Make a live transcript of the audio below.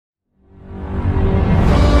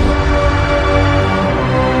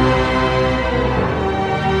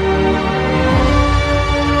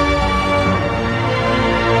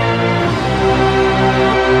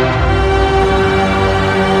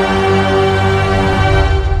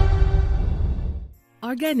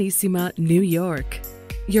Arganissima, New York.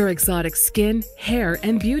 Your exotic skin, hair,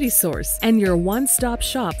 and beauty source, and your one-stop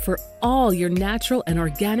shop for all your natural and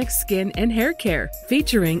organic skin and hair care,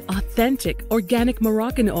 featuring authentic organic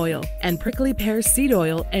Moroccan oil and prickly pear seed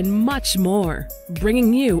oil and much more.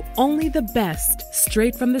 Bringing you only the best,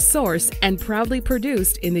 straight from the source and proudly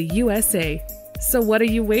produced in the USA. So what are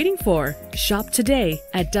you waiting for? Shop today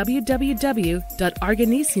at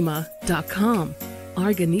www.arganissima.com.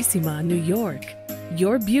 Arganissima, New York.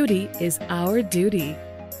 Your beauty is our duty.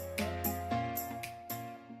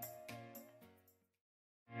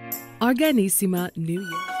 Arganissima, New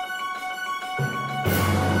York.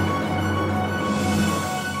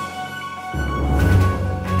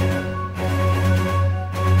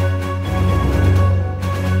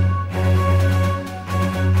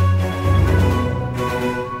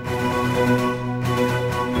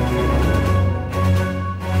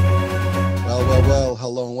 Well,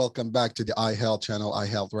 hello and welcome back to the iHealth channel,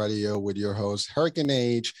 iHealth Radio, with your host, Hurricane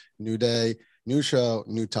H. New day, new show,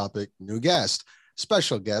 new topic, new guest,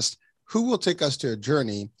 special guest, who will take us to a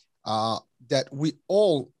journey that we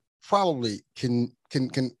all probably can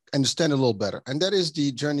understand a little better. And that is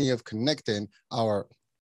the journey of connecting our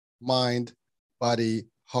mind, body,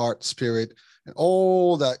 heart, spirit, and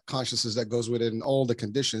all that consciousness that goes with it and all the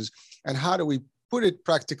conditions. And how do we put it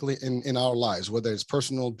practically in our lives, whether it's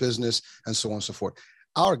personal, business, and so on and so forth.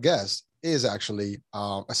 Our guest is actually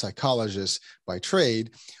a psychologist by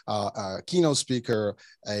trade, a keynote speaker,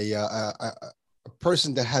 a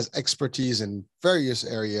person that has expertise in various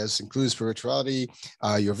areas, including spirituality,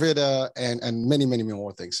 Ayurveda, and many, many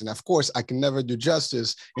more things. And of course, I can never do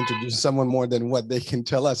justice introducing someone more than what they can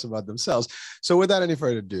tell us about themselves. So without any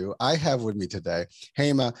further ado, I have with me today,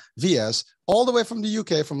 Hema Vyas, all the way from the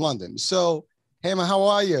UK, from London. So Hema, how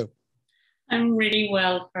are you? I'm really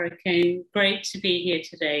well, Hurricane. Great to be here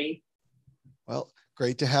today. Well,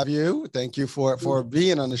 great to have you. Thank you for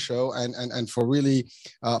being on the show and for really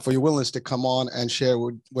for your willingness to come on and share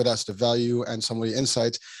with us the value and some of the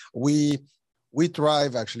insights. We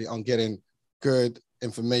thrive actually on getting good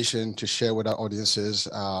information to share with our audiences,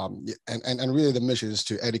 and really the mission is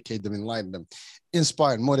to educate them, enlighten them,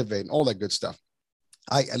 inspire, motivate, and all that good stuff.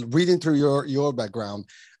 Reading through your background,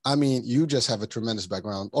 I mean, you just have a tremendous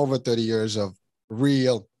background, over 30 years of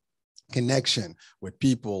real connection with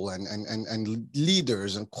people and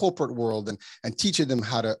leaders and corporate world and teaching them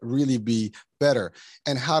how to really be better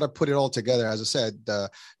and how to put it all together. As I said, the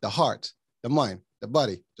heart, the mind, the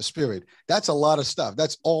body, the spirit. That's a lot of stuff.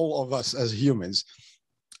 That's all of us as humans.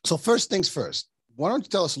 So first things first, why don't you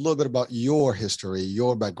tell us a little bit about your history,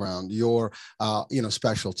 your background, your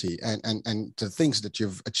specialty and the things that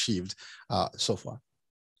you've achieved so far?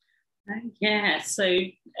 Yeah, so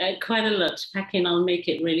quite a lot to pack in. I'll make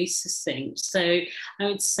it really succinct. So I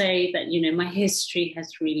would say that, my history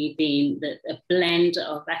has really been a blend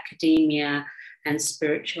of academia and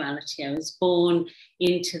spirituality. I was born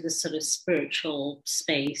into the sort of spiritual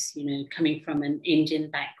space, coming from an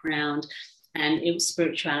Indian background. And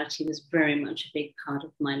spirituality was very much a big part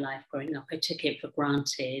of my life growing up. I took it for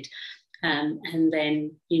granted. And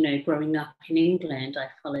then, growing up in England, I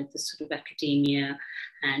followed the sort of academia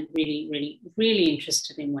and really, really, really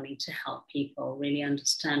interested in wanting to help people really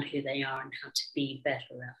understand who they are and how to be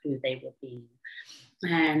better at who they were being.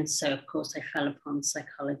 And so, of course, I fell upon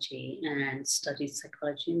psychology and studied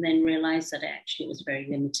psychology and then realized that actually it was very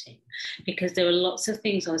limiting because there were lots of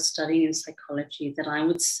things I was studying in psychology that I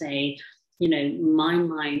would say, my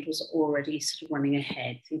mind was already sort of running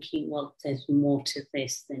ahead, thinking, well, there's more to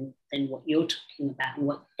this than what you're talking about and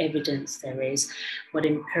what evidence there is, what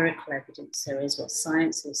empirical evidence there is, what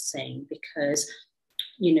science is saying. Because,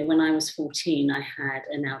 when I was 14, I had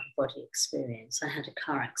an out-of-body experience. I had a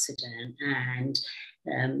car accident,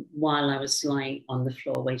 and while I was lying on the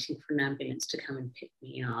floor waiting for an ambulance to come and pick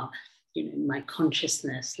me up, my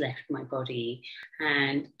consciousness left my body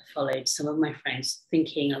and followed some of my friends,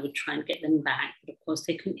 thinking I would try and get them back. But of course,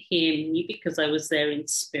 they couldn't hear me because I was there in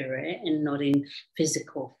spirit and not in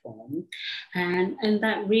physical form. And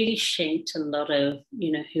that really shaped a lot of,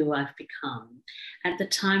 who I've become. At the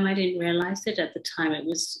time, I didn't realize it. At the time, it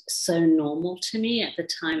was so normal to me. At the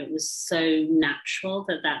time, it was so natural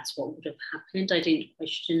that that's what would have happened. I didn't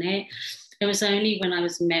question it. It was only when I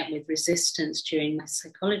was met with resistance during my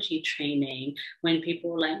psychology training when people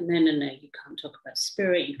were like, no, you can't talk about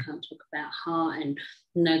spirit, you can't talk about heart, and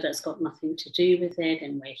no, that's got nothing to do with it,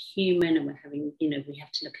 and we're human, and we're having, we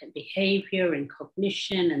have to look at behavior and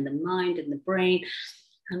cognition and the mind and the brain.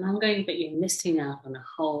 And I'm going, but you're missing out on a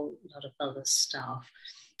whole lot of other stuff.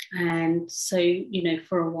 And so,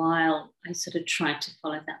 for a while, I sort of tried to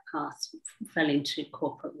follow that path, fell into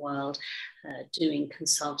corporate world, doing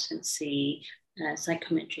consultancy,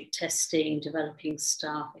 psychometric testing, developing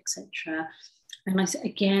staff, etc. And I,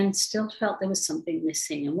 again, still felt there was something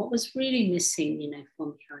missing. And what was really missing,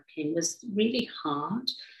 from Hurricane was really hard.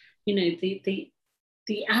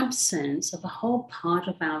 The absence of a whole part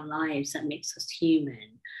of our lives that makes us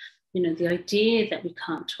human. The idea that we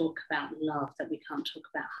can't talk about love, that we can't talk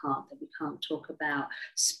about heart, that we can't talk about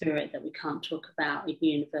spirit, that we can't talk about a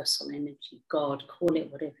universal energy, God, call it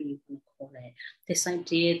whatever you want to call it. This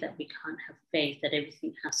idea that we can't have faith, that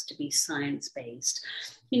everything has to be science-based,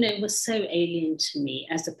 was so alien to me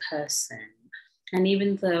as a person. And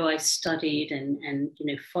even though I studied and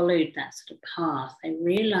followed that sort of path, I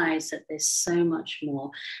realized that there's so much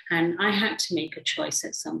more. And I had to make a choice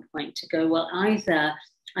at some point to go, well, either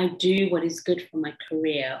I do what is good for my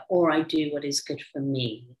career or I do what is good for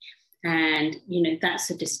me. And, that's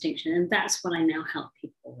a distinction. And that's what I now help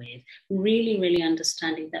people with. Really, really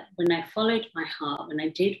understanding that when I followed my heart, when I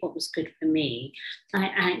did what was good for me,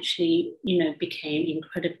 I actually, became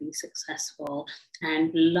incredibly successful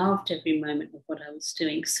and loved every moment of what I was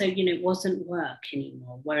doing. So, it wasn't work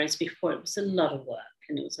anymore. Whereas before it was a lot of work,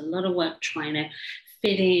 and it was a lot of work trying to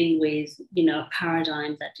fit in with, a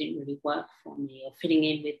paradigm that didn't really work for me, or fitting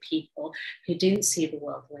in with people who didn't see the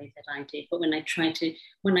world the way that I did. But when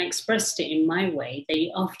I expressed it in my way,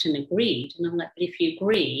 they often agreed. And I'm like, but if you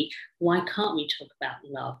agree, why can't we talk about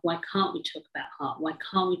love? Why can't we talk about heart? Why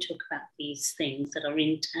can't we talk about these things that are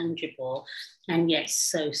intangible and yet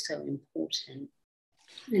so, so important?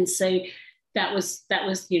 And so that was,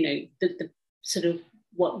 the sort of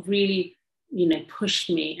what really, pushed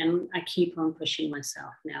me, and I keep on pushing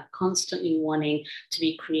myself now, constantly wanting to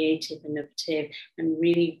be creative, innovative, and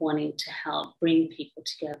really wanting to help bring people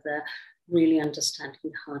together, really understanding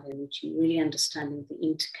the heart energy, really understanding the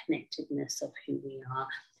interconnectedness of who we are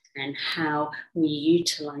and how we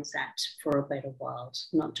utilize that for a better world,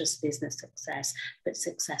 not just business success, but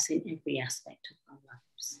success in every aspect of our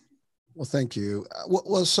lives. Well, thank you.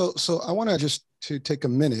 So I want to just to take a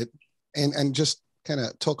minute and just kind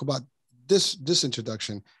of talk about this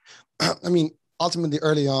introduction. I mean, ultimately,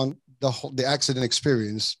 early on, the accident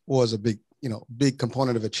experience was a big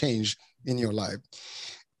component of a change in your life.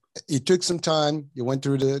 It took some time. You went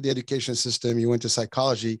through the education system. You went to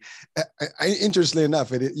psychology. Interestingly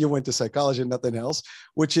enough, you went to psychology and nothing else,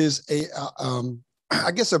 which is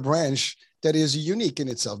I guess a branch that is unique in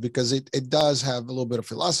itself, because it does have a little bit of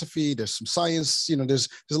philosophy. There's some science. There's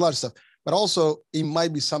a lot of stuff, but also it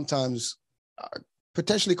might be sometimes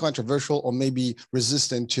potentially controversial or maybe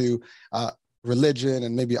resistant to religion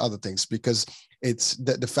and maybe other things, because it's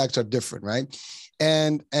the facts are different, right?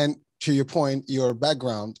 And to your point, your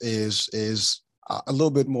background is a little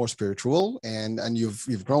bit more spiritual, and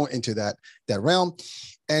you've grown into that realm,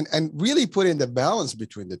 and really put in the balance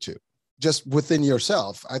between the two, just within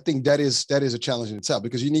yourself. I think that is a challenge in itself,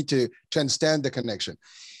 because you need to understand the connection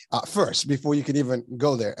first before you can even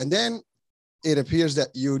go there, and then it appears that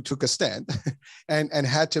you took a stand and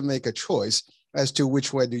had to make a choice as to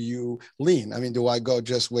which way do you lean. I mean, do I go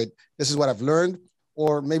just with, this is what I've learned,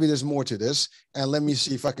 or maybe there's more to this, and let me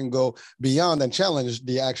see if I can go beyond and challenge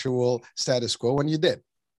the actual status quo, when you did.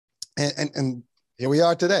 And here we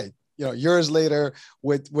are today, years later,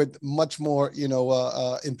 with much more,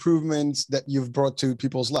 improvements that you've brought to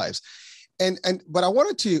people's lives. But I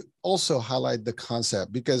wanted to also highlight the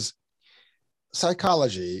concept, because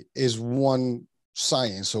psychology is one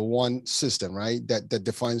science or one system, right? That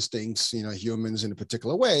defines things, humans in a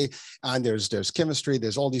particular way. And there's chemistry,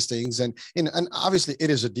 there's all these things. And obviously it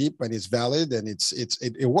is a deep and it's valid and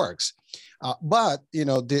it works. But,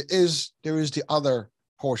 there is the other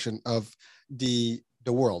portion of the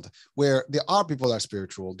world where there are people that are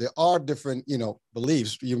spiritual. There are different,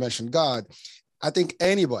 beliefs. You mentioned God. I think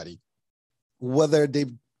anybody, whether they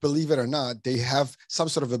believe it or not, they have some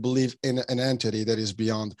sort of a belief in an entity that is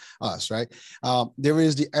beyond us, right? There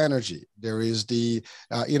is the energy. There is the,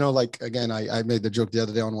 again, I made the joke the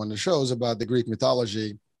other day on one of the shows about the Greek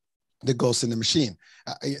mythology, the ghost in the machine,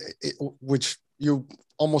 which you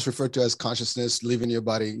almost refer to as consciousness leaving your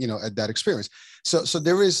body, at that experience. So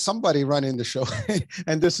there is somebody running the show,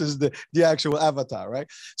 and this is the actual avatar, right?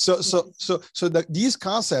 So these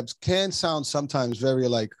concepts can sound sometimes very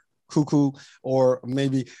like cuckoo, or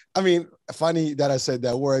maybe, I mean, funny that I said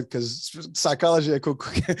that word, because psychology and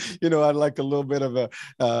cuckoo, I like a little bit of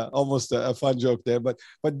almost a fun joke there. But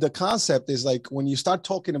the concept is like, when you start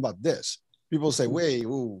talking about this, people say, wait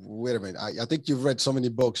a minute. I think you've read so many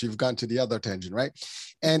books, you've gone to the other tangent, right?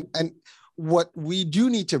 And what we do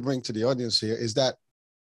need to bring to the audience here is that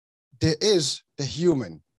there is the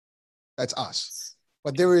human, that's us.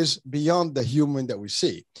 But there is beyond the human that we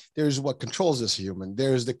see. There is what controls this human.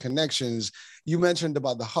 There is the connections. You mentioned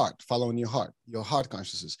about the heart, following your heart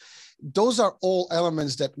consciousness. Those are all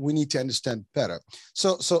elements that we need to understand better.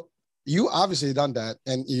 So you obviously done that,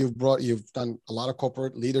 and you've done a lot of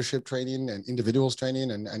corporate leadership training and individuals training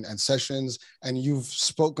and sessions, and you've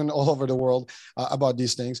spoken all over the world about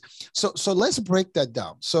these things. So let's break that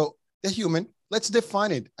down. So the human, let's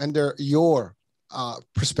define it under your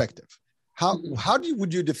perspective. How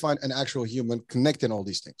would you define an actual human connecting all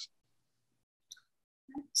these things?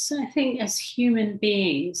 So I think as human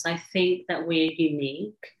beings, I think that we're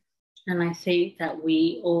unique. And I think that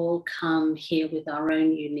we all come here with our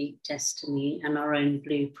own unique destiny and our own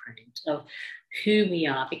blueprint of who we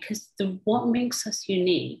are, because what makes us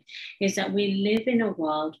unique is that we live in a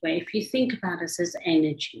world where, if you think about us as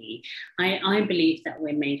energy, I believe that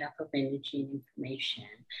we're made up of energy and information,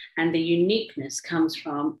 and the uniqueness comes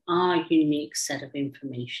from our unique set of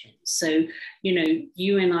information. So,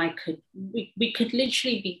 you and I we could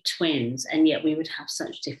literally be twins, and yet we would have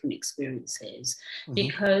such different experiences,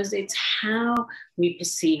 because it's how we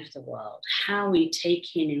perceive the world, how we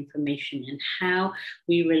take in information, and how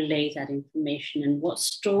we relay that information, and what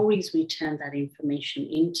stories we turn that information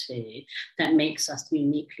into that makes us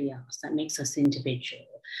uniquely us, that makes us individual.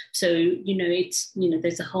 So,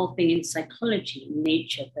 there's a whole thing in psychology,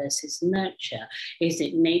 nature versus nurture. Is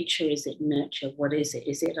it nature? Is it nurture? What is it?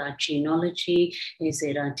 Is it our genealogy? Is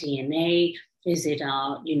it our DNA? Is it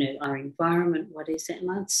our environment? What is it?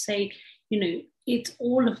 And I'd say, it's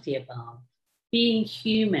all of the above. Being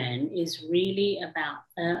human is really about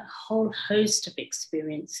a whole host of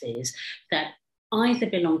experiences that either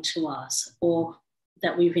belong to us or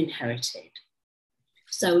that we've inherited.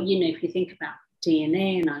 So, if you think about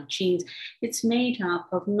DNA and our genes, it's made up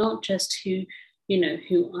of not just who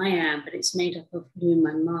I am, but it's made up of who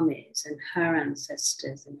my mum is and her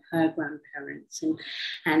ancestors and her grandparents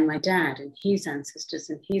and my dad and his ancestors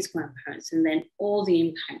and his grandparents, and then all the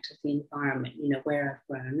impact of the environment, where I've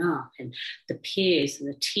grown up, and the peers and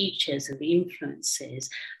the teachers and the influences.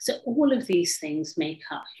 So all of these things make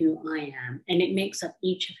up who I am, and it makes up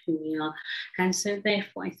each of who we are. And so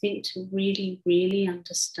therefore, I think to really, really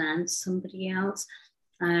understand somebody else,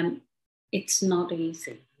 it's not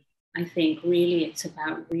easy. I think really it's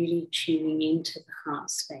about really tuning into the heart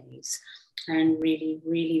space and really,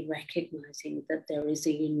 really recognizing that there is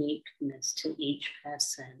a uniqueness to each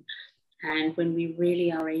person. And when we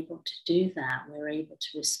really are able to do that, we're able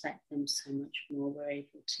to respect them so much more. We're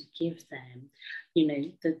able to give them,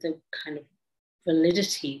 the kind of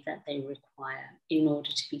validity that they require in order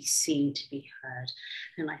to be seen, to be heard.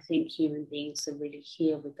 And I think human beings are really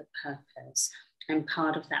here with a purpose. And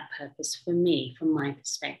part of that purpose for me, from my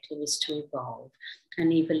perspective, is to evolve.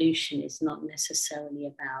 And evolution is not necessarily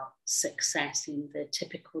about success in the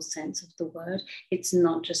typical sense of the word. It's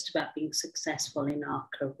not just about being successful in our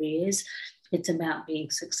careers. It's about being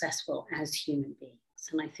successful as human beings.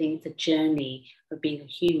 And I think the journey of being a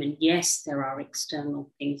human, yes, there are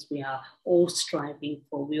external things we are all striving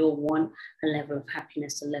for. We all want a level of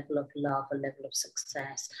happiness, a level of love, a level of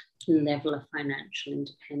success, a level of financial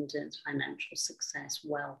independence, financial success,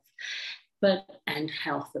 wealth, and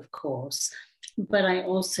health, of course. But I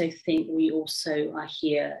also think we also are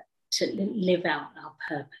here to live out our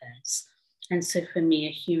purpose. And so for me,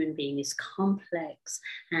 a human being is complex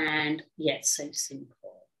and yet so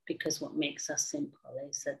simple. Because what makes us simple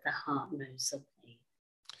is that the heart knows the way.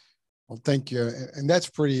 Well, thank you. And that's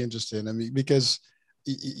pretty interesting. I mean, because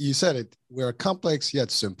you said it, we're complex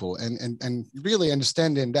yet simple. And really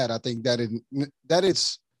understanding that, I think that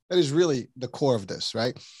is really the core of this,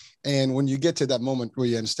 right? And when you get to that moment where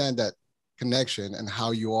you understand that connection and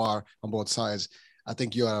how you are on both sides, I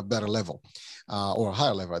think you're at a better level or a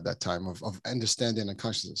higher level at that time of understanding and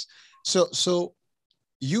consciousness. So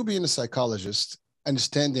you being a psychologist,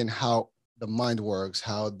 understanding how the mind works,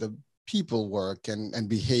 how the people work and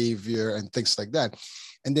behavior and things like that,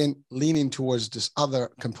 and then leaning towards this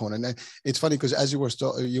other component. And it's funny because as you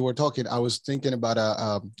were talking, I was thinking about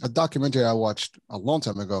a documentary I watched a long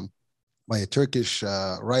time ago by a Turkish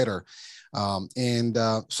writer.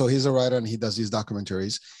 So he's a writer and he does these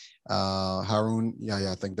documentaries. Harun,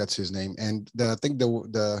 I think that's his name. And I think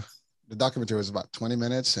the documentary was about 20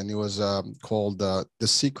 minutes, and it was called The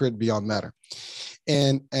Secret Beyond Matter.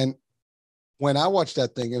 And when I watched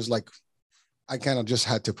that thing, it was like, I kind of just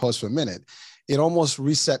had to pause for a minute. It almost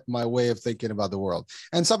reset my way of thinking about the world.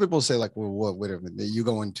 And some people say like, well, wait a minute, you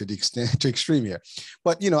go into the extreme here.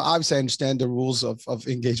 But, obviously I understand the rules of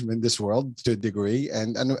engagement in this world to a degree.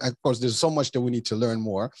 And of course, there's so much that we need to learn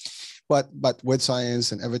more. but with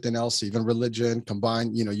science and everything else, even religion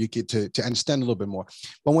combined, you get to understand a little bit more.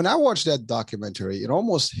 But when I watched that documentary, it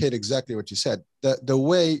almost hit exactly what you said. The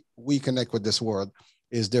way we connect with this world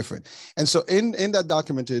is different. And so in that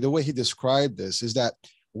documentary, the way he described this is that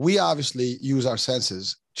we obviously use our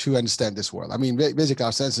senses to understand this world. I mean, basically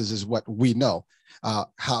our senses is what we know,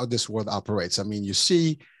 how this world operates. I mean, you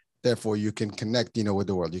see, therefore you can connect, with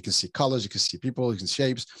the world. You can see colors, you can see people, you can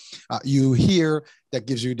shapes. You hear, that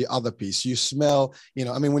gives you the other piece. You smell,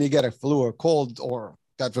 I mean, when you get a flu or cold, or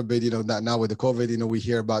God forbid, now with the COVID, we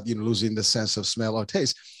hear about, losing the sense of smell or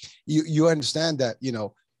taste. You understand that,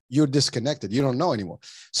 you're disconnected. You don't know anymore.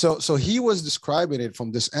 So he was describing it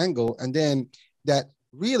from this angle, and then that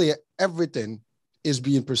really everything is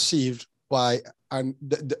being perceived by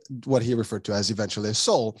what he referred to as eventually a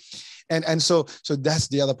soul. And so that's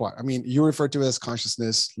the other part. I mean, you refer to it as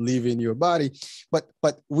consciousness leaving your body,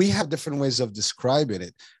 but we have different ways of describing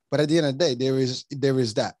it. But at the end of the day, there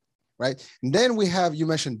is that, right? And then we have, you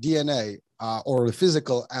mentioned DNA, or the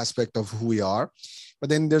physical aspect of who we are. But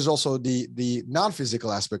then there's also the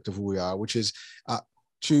non-physical aspect of who we are, which is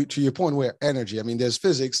to your point, where energy. I mean, there's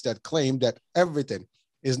physics that claim that everything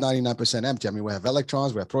is 99% empty. I mean, we have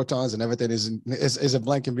electrons, we have protons, and everything is a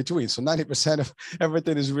blank in between. So 90% of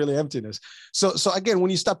everything is really emptiness. So again,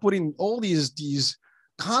 when you start putting all these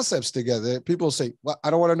concepts together, people say, well,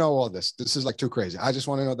 I don't want to know all this. This is like too crazy. I just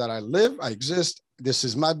want to know that I live, I exist. This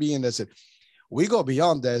is my being. That's it. We go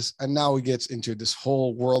beyond this, and now we get into this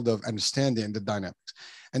whole world of understanding the dynamics.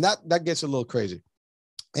 And that gets a little crazy.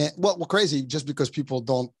 And well, crazy just because people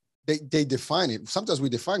don't, they define it. Sometimes we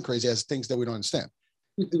define crazy as things that we don't understand,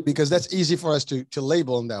 because that's easy for us to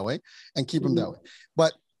label them that way and keep them that way.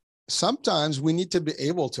 But sometimes we need to be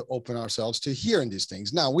able to open ourselves to hearing these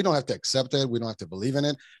things. Now, we don't have to accept it. We don't have to believe in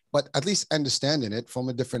it, but at least understanding it from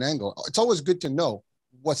a different angle. It's always good to know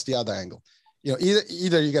what's the other angle.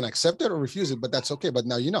 Either you're going to accept it or refuse it, but that's okay. But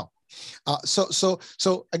now you know. So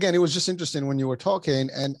again, it was just interesting when you were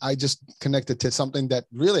talking, and I just connected to something that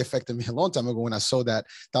really affected me a long time ago when I saw that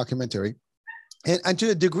documentary. And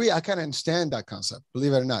to a degree, I kind of understand that concept,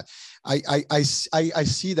 believe it or not. I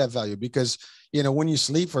see that value, because, when you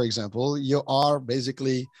sleep, for example, you are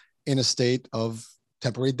basically in a state of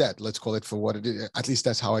temporary death. Let's call it for what it is. At least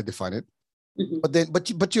that's how I define it.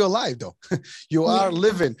 But you're alive though. You are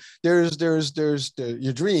living. There's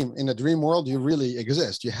your dream. In a dream world, you really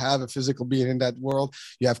exist. You have a physical being in that world.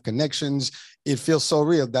 You have connections. It feels so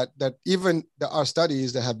real that even there are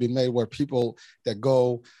studies that have been made where people that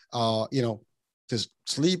go, to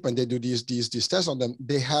sleep and they do these tests on them,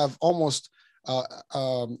 they have almost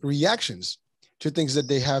reactions to things that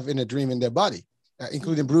they have in a dream in their body.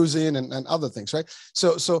 Including bruising and other things, right?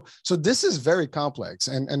 So this is very complex,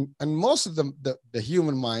 and most of the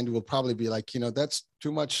human mind will probably be like, that's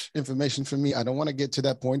too much information for me. I don't want to get to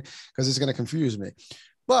that point because it's going to confuse me.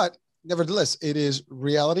 But nevertheless, it is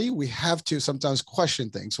reality. We have to sometimes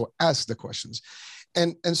question things or ask the questions,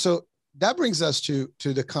 and so that brings us to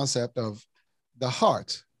the concept of the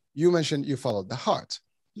heart. You mentioned you followed the heart.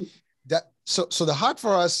 So the heart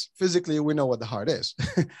for us physically, we know what the heart is.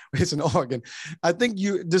 It's an organ. I think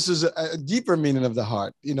this is a deeper meaning of the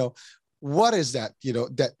heart. What is that?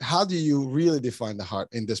 How do you really define the heart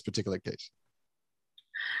in this particular case?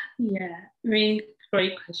 Yeah, I mean,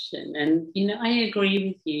 great question. And, I agree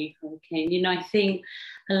with you, Hurricane. I think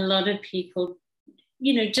a lot of people,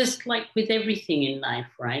 just like with everything in life,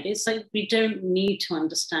 right? It's like we don't need to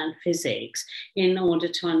understand physics in order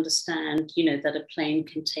to understand, that a plane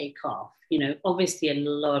can take off. Obviously a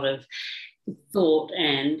lot of thought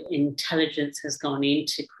and intelligence has gone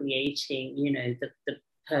into creating, the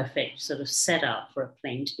perfect sort of setup for a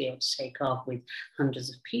plane to be able to take off with hundreds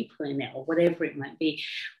of people in it or whatever it might be.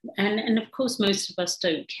 And of course, most of us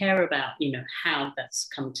don't care about, how that's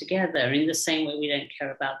come together, in the same way we don't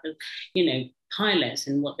care about the, pilots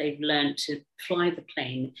and what they've learned to fly the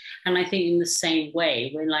plane. And I think in the same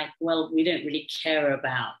way, we're like, well, we don't really care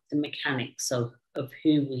about the mechanics of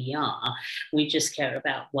who we are. We just care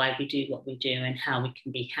about why we do what we do and how we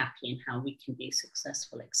can be happy and how we can be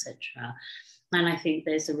successful, etc. And I think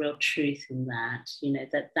there's a real truth in that,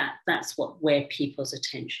 that's where people's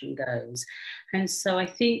attention goes. And so I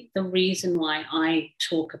think the reason why I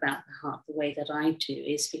talk about the heart the way that I do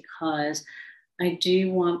is because I do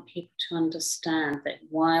want people to understand that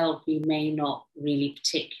while we may not really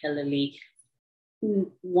particularly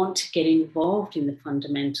want to get involved in the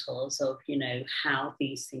fundamentals of, how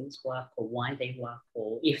these things work or why they work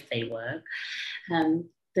or if they work,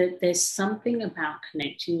 that there's something about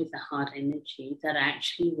connecting with the heart energy that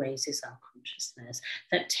actually raises our consciousness,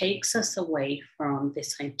 that takes us away from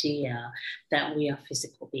this idea that we are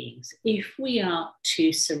physical beings. If we are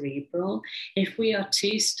too cerebral, if we are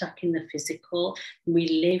too stuck in the physical, we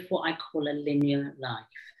live what I call a linear life.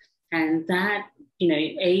 And that,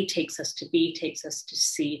 A takes us to B, takes us to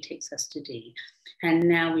C, takes us to D. And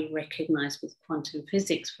now we recognize with quantum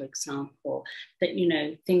physics, for example, that,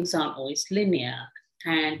 things aren't always linear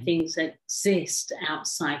and things exist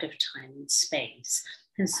outside of time and space.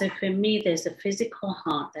 And so for me, there's a physical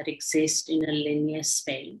heart that exists in a linear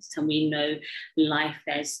space. And we know life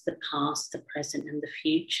as the past, the present, and the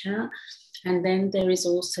future. And then there is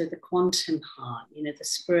also the quantum heart, the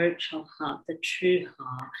spiritual heart, the true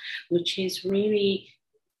heart, which is really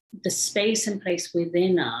the space and place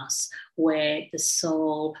within us where the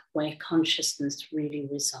soul, where consciousness really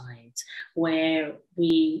resides, where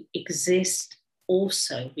we exist.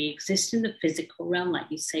 Also, we exist in the physical realm, like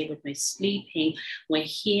you say, when we're sleeping, we're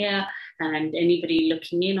here, and anybody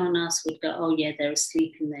looking in on us would go, oh yeah, they're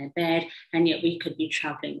asleep in their bed, and yet we could be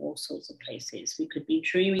traveling all sorts of places. We could be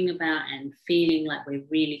dreaming about and feeling like we're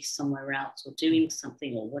really somewhere else or doing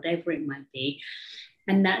something or whatever it might be.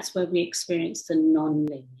 And that's where we experience the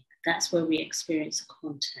non-linear. That's where we experience the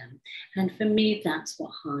quantum. And for me, that's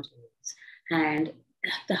what heart is. And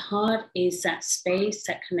the heart is that space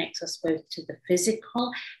that connects us both to the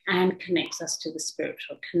physical and connects us to the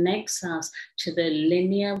spiritual, connects us to the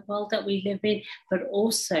linear world that we live in, but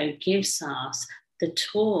also gives us the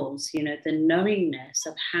tools, the knowingness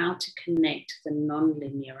of how to connect to the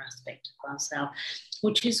non-linear aspect of ourselves,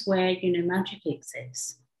 which is where, magic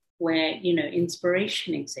exists, where,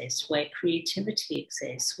 inspiration exists, where creativity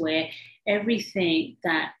exists, where everything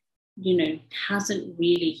that, hasn't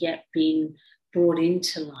really yet been brought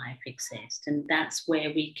into life exist. And that's where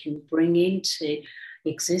we can bring into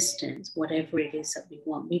existence whatever it is that we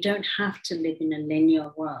want. We don't have to live in a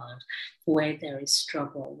linear world where there is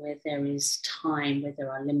struggle, where there is time, where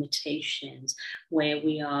there are limitations, where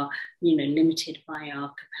we are, limited by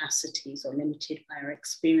our capacities or limited by our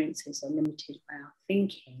experiences or limited by our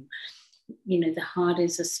thinking. The heart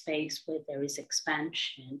is a space where there is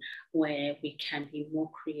expansion, where we can be more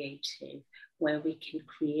creative, where we can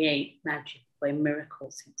create magic, where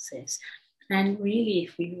miracles exist. And really,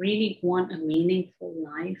 if we really want a meaningful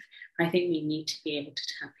life, I think we need to be able to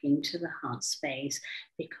tap into the heart space,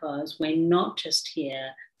 because we're not just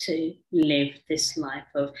here to live this life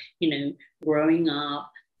of, growing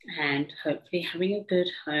up and hopefully having a good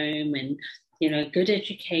home and, a good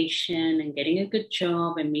education and getting a good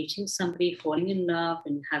job and meeting somebody, falling in love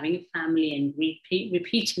and having a family and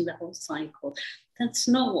repeating the whole cycle. That's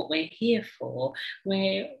not what we're here for.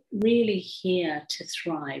 We're really here to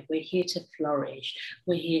thrive. We're here to flourish.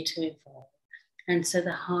 We're here to evolve. And so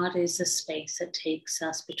the heart is a space that takes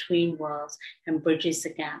us between worlds and bridges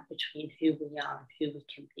the gap between who we are and who we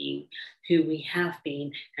can be, who we have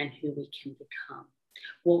been and who we can become.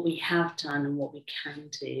 What we have done and what we can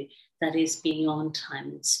do, that is beyond time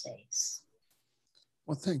and space.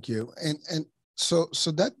 Well, thank you. And so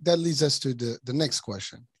that leads us to the next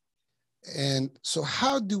question. And so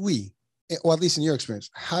how do we, or at least in your experience,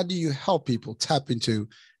 how do you help people tap into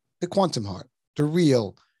the quantum heart, the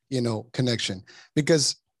real, connection?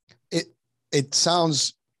 Because it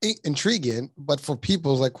sounds intriguing, but for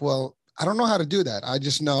people like, well, I don't know how to do that. I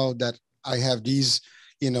just know that I have these,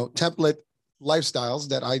 template lifestyles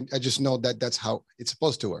that I just know that that's how it's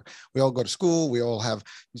supposed to work. We all go to school. We all have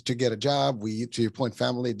to get a job. We, to your point,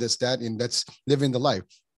 family, this, that, and that's living the life.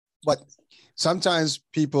 But sometimes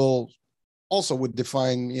people also would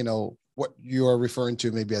define, what you are referring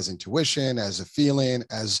to maybe as intuition, as a feeling,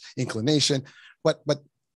 as inclination, but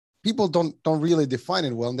people don't really define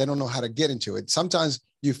it well, and they don't know how to get into it. Sometimes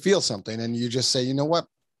you feel something and you just say, you know what,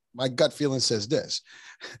 my gut feeling says this.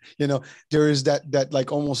 There is that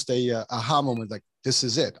like almost a aha moment, like, this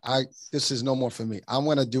is it. This is no more for me. I'm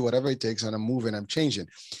going to do whatever it takes, and I'm moving, I'm changing.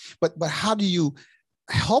 But how do you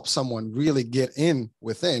help someone really get in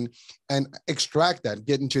within and extract that,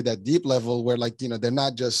 get into that deep level where, like, they're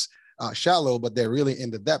not just shallow, but they're really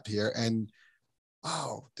in the depth here. And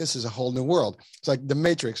oh, this is a whole new world. It's like the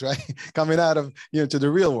Matrix, right? Coming out of, to the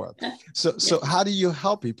real world. So how do you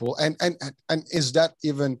help people? And is that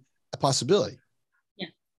even a possibility? Yeah.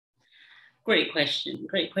 Great question.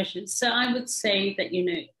 Great question. So I would say that,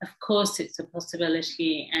 of course, it's a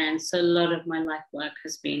possibility. And so a lot of my life work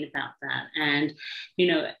has been about that. And,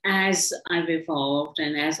 as I've evolved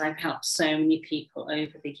and as I've helped so many people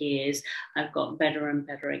over the years, I've got better and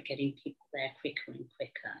better at getting people there quicker and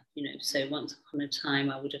quicker. So once upon a time,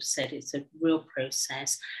 I would have said it's a real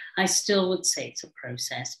process. I still would say it's a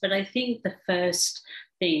process. But I think the first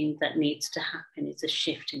thing that needs to happen is a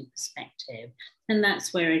shift in perspective. And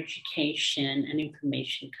that's where education and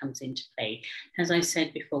information comes into play. As I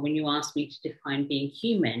said before, when you asked me to define being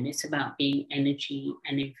human, it's about being energy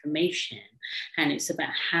and information. And it's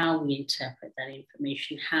about how we interpret that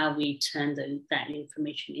information, how we turn that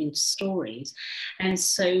information into stories. And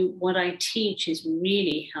so what I teach is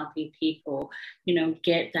really helping people,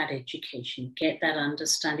 get that education, get that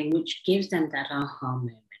understanding, which gives them that aha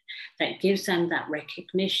moment, that gives them that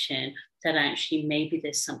recognition that actually maybe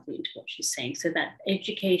there's something to what she's saying. So that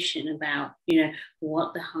education about,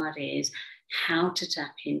 what the heart is, how to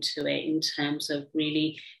tap into it in terms of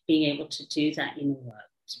really being able to do that inner work,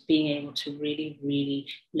 being able to really, really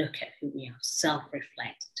look at who we are,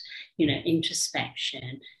 self-reflect,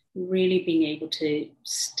 introspection, really being able to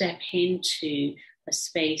step into a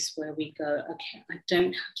space where we go, okay, I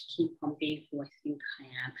don't have to keep on being who I think I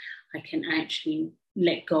am. I can actually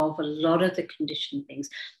let go of a lot of the conditioned things.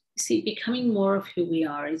 See, becoming more of who we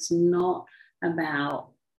are is not about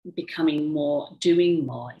becoming more, doing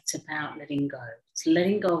more. It's about letting go. It's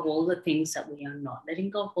letting go of all the things that we are not, letting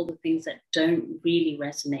go of all the things that don't really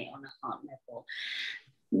resonate on a heart level.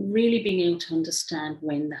 Really being able to understand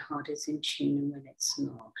when the heart is in tune and when it's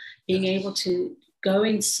not. Being able to go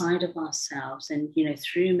inside of ourselves and,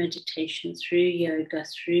 through meditation, through yoga,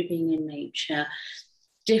 through being in nature,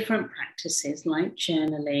 different practices like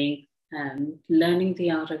journaling, learning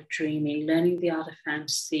the art of dreaming, learning the art of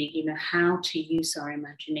fantasy, how to use our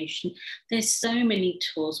imagination. There's so many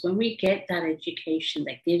tools. When we get that education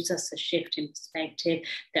that gives us a shift in perspective,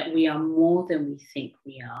 that we are more than we think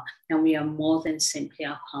we are, and we are more than simply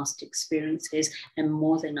our past experiences and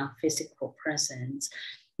more than our physical presence,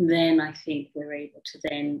 then I think we're able to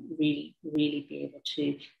then really, really be able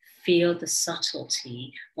to feel the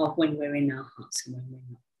subtlety of when we're in our hearts and when we're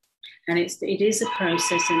not. And it is a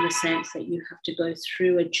process in the sense that you have to go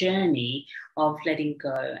through a journey of letting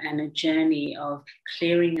go and a journey of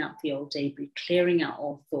clearing up the old debris, clearing out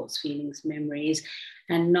all thoughts, feelings, memories,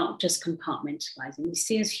 and not just compartmentalizing. You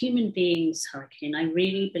see, as human beings, Hurricane, I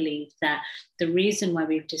really believe that the reason why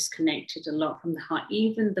we've disconnected a lot from the heart,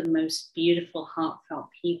 even the most beautiful, heartfelt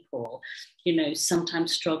people,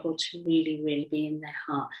 sometimes struggle to really, really be in their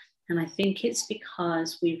heart. And I think it's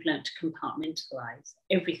because we've learned to compartmentalize.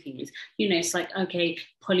 Everything is, it's like, okay,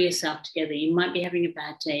 pull yourself together. You might be having a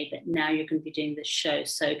bad day, but now you're going to be doing this show.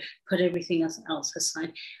 So put everything else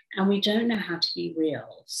aside. And we don't know how to be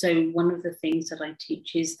real. So one of the things that I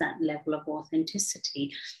teach is that level of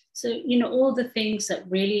authenticity. So, all the things that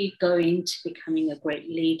really go into becoming a great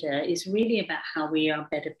leader is really about how we are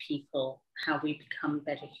better people, how we become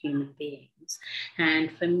better human beings.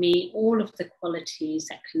 And for me, all of the qualities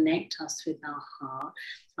that connect us with our heart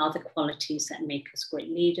are the qualities that make us great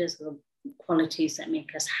leaders, are the qualities that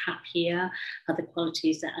make us happier, are the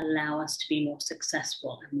qualities that allow us to be more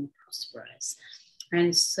successful and more prosperous.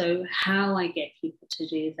 And so how I get people to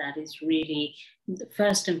do that is really,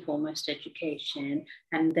 first and foremost, education,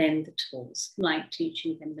 and then the tools, like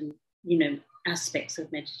teaching them the, aspects of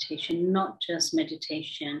meditation, not just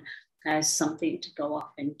meditation as something to go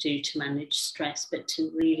off and do to manage stress, but to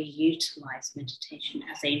really utilize meditation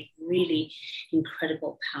as a really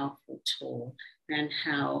incredible, powerful tool, and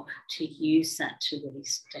how to use that to really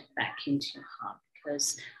step back into your heart.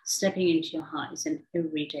 Because stepping into your heart is an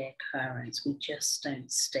everyday occurrence. We just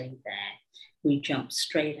don't stay there. We jump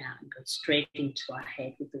straight out and go straight into our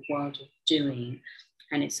head with the world of doing.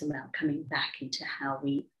 And it's about coming back into how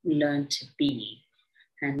we learn to be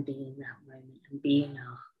and be in that moment and be in our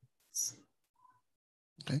hearts.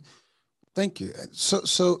 Okay, thank you.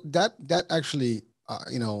 So that actually,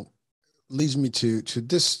 leads me to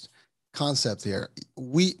this concept here.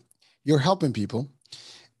 You're helping people.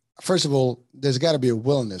 First of all, there's got to be a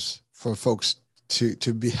willingness for folks to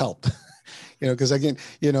be helped, because again,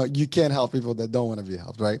 you can't help people that don't want to be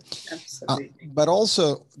helped, right? Absolutely. But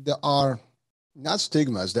also there are not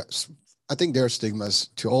stigmas. I think there are stigmas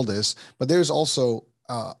to all this, but there's also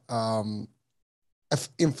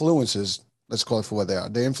influences. Let's call it for what they are.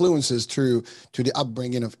 The influences to the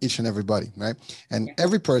upbringing of each and everybody, right? And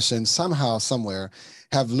every person somehow, somewhere,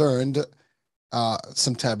 have learned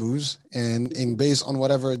some taboos, and based on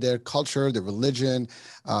whatever their culture, their religion,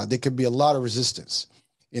 there could be a lot of resistance.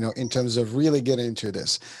 in terms of really getting into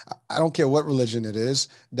this. I don't care what religion it is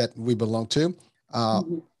that we belong to.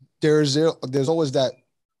 Mm-hmm. There's always that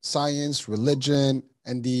science, religion,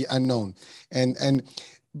 and the unknown. And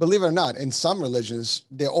believe it or not, in some religions,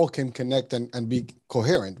 they all can connect and be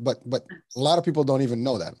coherent, but a lot of people don't even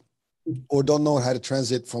know that, or don't know how to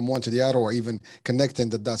transit from one to the other, or even connecting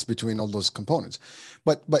the dots between all those components.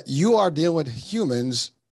 But you are dealing with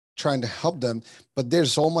humans, trying to help them, but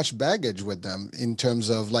there's so much baggage with them in terms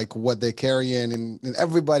of like what they carry in, and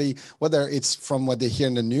everybody, whether it's from what they hear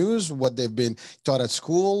in the news, what they've been taught at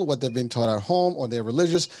school, what they've been taught at home, or their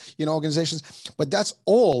religious, organizations. But that's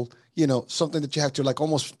all, something that you have to like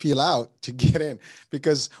almost peel out to get in,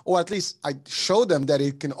 because, or at least I show them that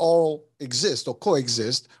it can all exist or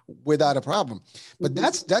coexist without a problem. But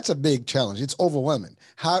that's a big challenge. It's overwhelming.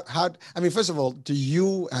 How, I mean, first of all,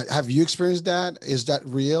 have you experienced that? Is that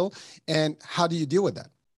real? And how do you deal with that?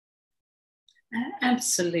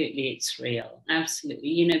 Absolutely, it's real.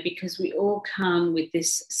 Absolutely. Because we all come with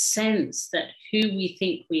this sense that who we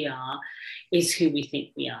think we are is who we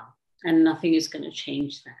think we are. And nothing is going to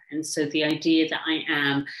change that. And so the idea that I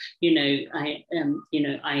am,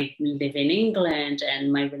 I live in England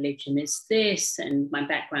and my religion is this and my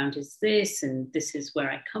background is this and this is where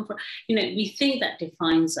I come from. We think that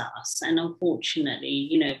defines us. And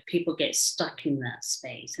unfortunately, people get stuck in that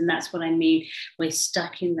space. And that's what I mean. We're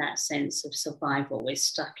stuck in that sense of survival. We're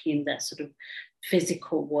stuck in that sort of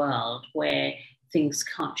physical world where things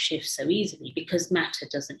can't shift so easily, because matter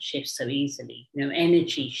doesn't shift so easily.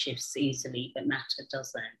 Energy shifts easily, but matter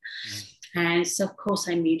doesn't. And so, of course,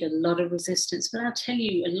 I meet a lot of resistance. But I'll tell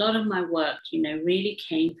you, a lot of my work, really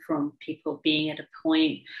came from people being at a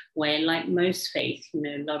point where, like most faith,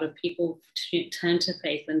 a lot of people turn to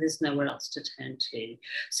faith when there's nowhere else to turn to.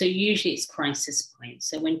 So usually it's crisis points.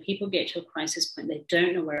 So when people get to a crisis point, they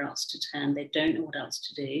don't know where else to turn. They don't know what else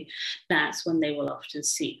to do. That's when they will often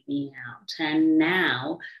seek me out. And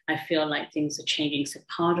now I feel like things are changing. So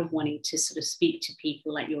part of wanting to sort of speak to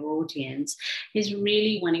people like your audience is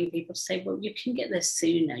really wanting people to say, well, you can get there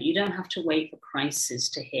sooner. You don't have to wait for crisis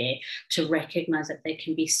to recognize that there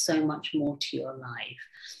can be so much more to your life.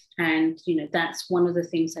 And, that's one of the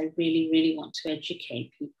things I really, really want to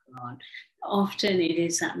educate people on. Often it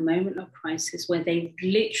is that moment of crisis where they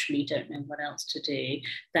literally don't know what else to do,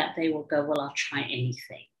 that they will go, well, I'll try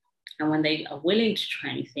anything. And when they are willing to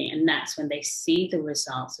try anything, and that's when they see the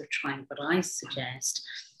results of trying what I suggest,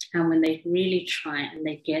 and when they really try and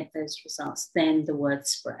they get those results, then the word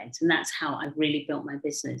spreads. And that's how I really built my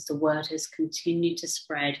business. The word has continued to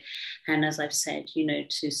spread. And as I've said,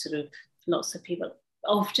 to sort of lots of people,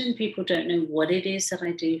 often people don't know what it is that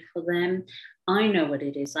I do for them. I know what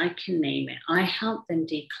it is. I can name it. I help them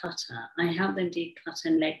declutter. I help them declutter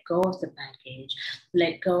and let go of the baggage,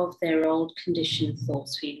 let go of their old conditioned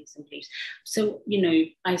thoughts, feelings, and beliefs. So,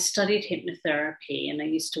 I studied hypnotherapy and I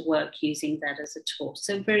used to work using that as a tool.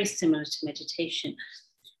 So very similar to meditation.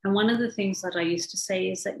 And one of the things that I used to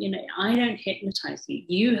say is that, I don't hypnotize you.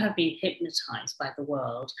 You have been hypnotized by the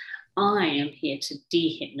world. I am here to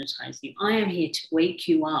dehypnotize you. I am here to wake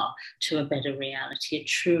you up to a better reality, a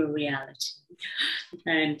truer reality.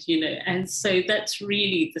 And, and so that's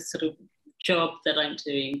really the sort of job that I'm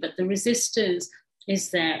doing. But the resistance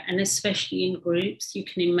is there, and especially in groups. You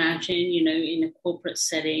can imagine, in a corporate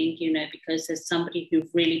setting, because there's somebody who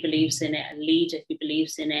really believes in it, a leader who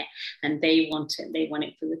believes in it, and they want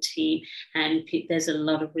it for the team. And there's a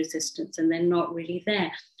lot of resistance and they're not really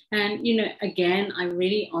there. And, again, I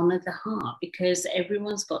really honor the heart, because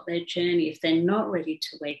everyone's got their journey. If they're not ready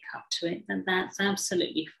to wake up to it, then that's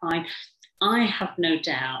absolutely fine. I have no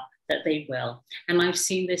doubt that they will. And I've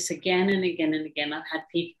seen this again and again and again. I've had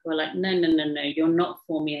people who are like, no, you're not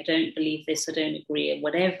for me. I don't believe this. I don't agree, or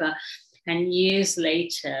whatever. And years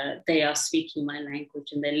later, they are speaking my language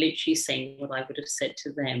and they're literally saying what I would have said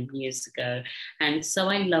to them years ago. And so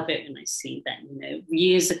I love it when I see that.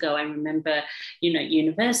 Years ago, I remember,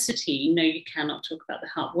 university, you cannot talk about the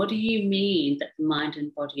heart. What do you mean that the mind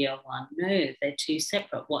and body are one? No, they're two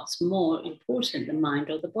separate. What's more important, the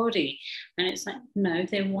mind or the body? And it's like, no,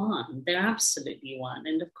 they're one. They're absolutely one.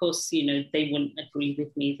 And of course, they wouldn't agree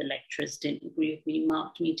with me. The lecturers didn't agree with me,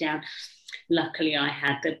 marked me down. Luckily, I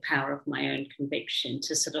had the power of my own conviction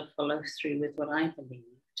to sort of follow through with what I believed.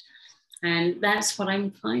 And that's what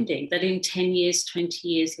I'm finding, that in 10 years, 20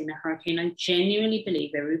 years in a hurricane, I genuinely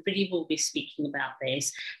believe everybody will be speaking about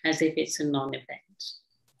this as if it's a non-event.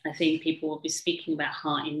 I think people will be speaking about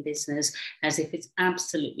heart in business as if it's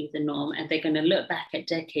absolutely the norm. And they're going to look back at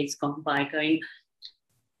decades gone by going,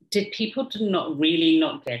 did people not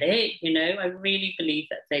get it? I really believe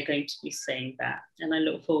that they're going to be saying that. And I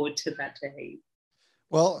look forward to that day.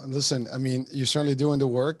 Well, listen, I mean, you're certainly doing the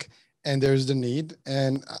work and there's the need.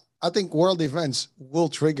 And I think world events will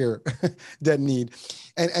trigger that need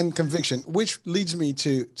and conviction, which leads me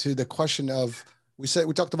to the question of we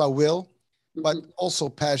talked about will, but Mhm. also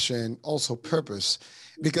passion, also purpose.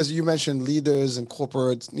 Because you mentioned leaders and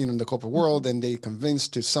corporate, in the corporate world, and they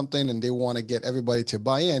convinced to something and they want to get everybody to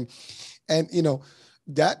buy in. And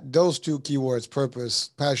that those two keywords, purpose,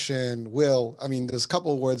 passion, will, I mean, there's a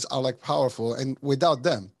couple of words are like powerful, and without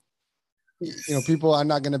them, Yes. people are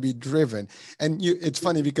not going to be driven. And it's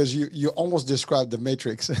funny because you almost described the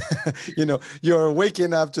matrix. You're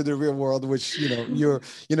waking up to the real world, which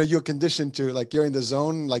you're conditioned to, like you're in the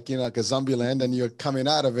zone, like like a zombie land, and you're coming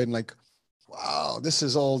out of it and like, wow, this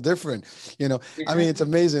is all different. I Yeah. mean, it's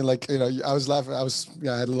amazing. Like, I was laughing.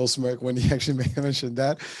 I had a little smirk when he actually mentioned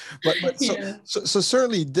that. But so Yeah. so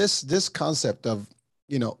certainly this concept of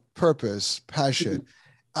purpose, passion,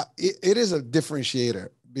 Mhm. it is a differentiator,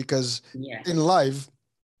 because in Yes. life,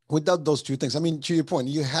 without those two things, I mean, to your point,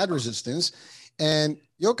 you had resistance and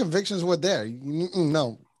your convictions were there.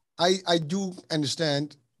 No, I do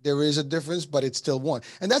understand there is a difference, but it's still one.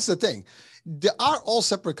 And that's the thing. They are all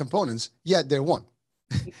separate components, yet they're one.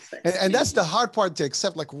 And that's the Exactly. hard part to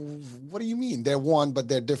accept. Like, what do you mean they're one, but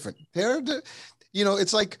they're different?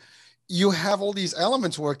 It's like you have all these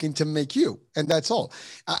elements working to make you, and that's all.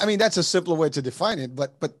 I mean, that's a simpler way to define it,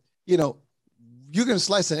 but you know, you can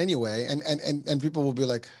slice it anyway, and people will be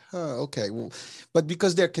like, okay, well, but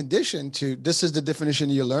because they're conditioned to, this is the definition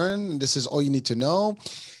you learn, and this is all you need to know,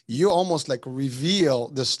 you almost like reveal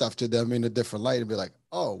this stuff to them in a different light and be like,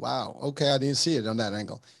 oh wow, okay, I didn't see it on that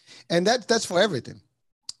angle. And that's for everything.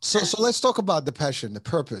 So let's talk about the passion, the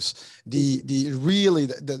purpose, the Absolutely. the really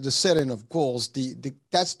the setting of goals. The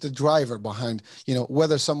that's the driver behind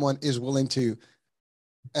whether someone is willing to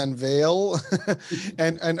unveil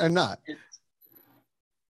and not.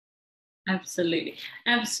 Absolutely.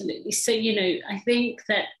 Absolutely. So, I think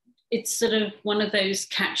that it's sort of one of those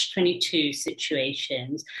catch-22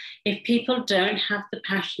 situations. If people don't have the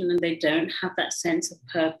passion and they don't have that sense of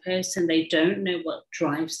purpose and they don't know what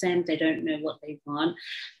drives them, they don't know what they want,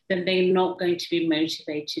 then they're not going to be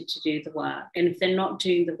motivated to do the work. And if they're not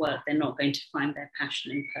doing the work, they're not going to find their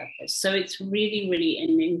passion and purpose. So it's really, really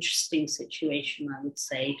an interesting situation, I would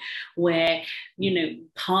say, where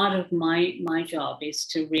part of my job is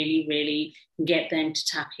to really, really get them to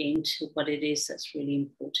tap into what it is that's really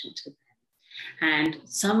important to them. And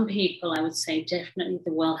some people, I would say, definitely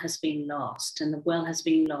the will has been lost, and the will has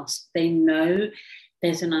been lost. They know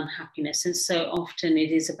there's an unhappiness, and so often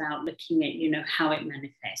it is about looking at how it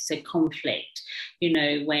manifests. So conflict,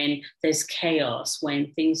 when there's chaos,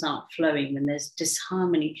 when things aren't flowing, when there's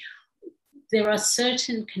disharmony, there are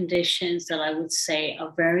certain conditions that I would say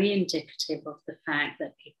are very indicative of the fact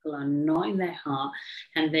that people are not in their heart,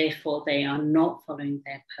 and therefore they are not following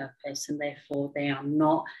their purpose, and therefore they are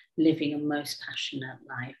not living a most passionate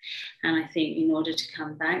life. And I think in order to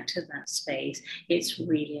come back to that space, it's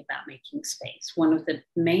really about making space. One of the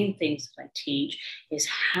main things that I teach is,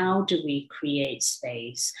 how do we create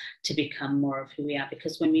space to become more of who we are?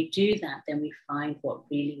 Because when we do that, then we find what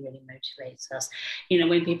really, really motivates us.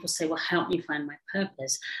 When people say, well, help me find my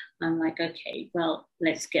purpose, I'm like, okay, well,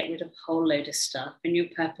 let's get rid of a whole load of stuff, and your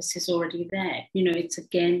purpose is already there. It's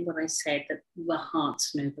again what I said, that the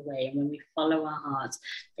hearts know the way, and when we follow our hearts,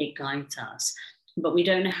 it guides us. But we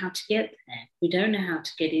don't know how to get there. We don't know how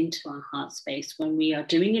to get into our heart space when we are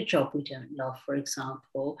doing a job we don't love, for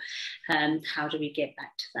example. How do we get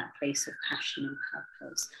back to that place of passion and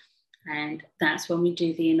purpose? And that's when we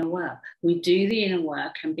do the inner work. We do the inner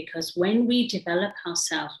work. And because when we develop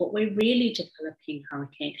ourselves, what we're really developing,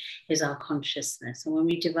 Hurricane, is our consciousness. And when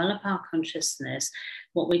we develop our consciousness,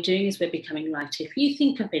 what we're doing is we're becoming lighter. If you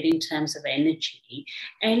think of it in terms of energy,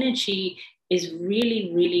 energy is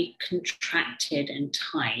really, really contracted and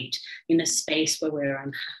tight in a space where we're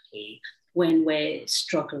unhappy, when we're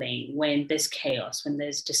struggling, when there's chaos, when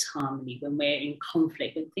there's disharmony, when we're in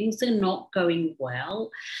conflict, when things are not going well.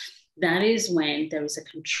 That is when there is a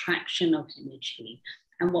contraction of energy.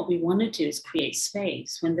 And what we want to do is create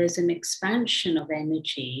space. When there's an expansion of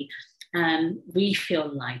energy, we feel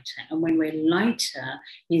lighter. And when we're lighter,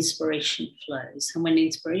 inspiration flows. And when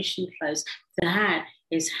inspiration flows, that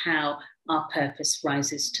is how our purpose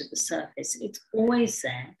rises to the surface. It's always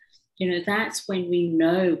there. That's when we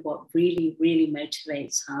know what really, really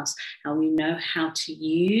motivates us, and we know how to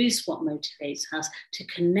use what motivates us to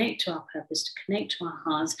connect to our purpose, to connect to our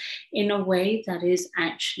hearts in a way that is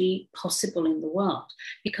actually possible in the world.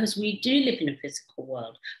 Because we do live in a physical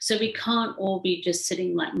world. So we can't all be just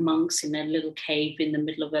sitting like monks in a little cave in the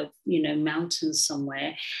middle of a, mountain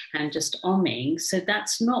somewhere and just omming. So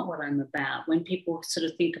that's not what I'm about. When people sort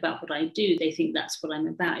of think about what I do, they think that's what I'm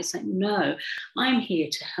about. It's like, no, I'm here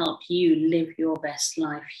to help you live your best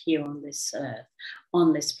life here on this earth,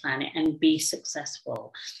 on this planet, and be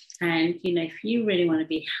successful. And, if you really want to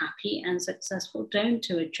be happy and successful, don't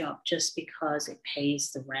do a job just because it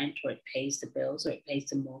pays the rent or it pays the bills or it pays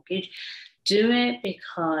the mortgage. Do it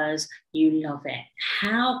because you love it.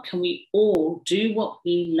 How can we all do what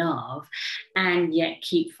we love and yet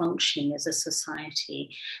keep functioning as a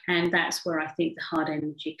society? And that's where I think the heart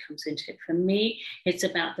energy comes into it. For me, it's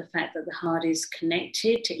about the fact that the heart is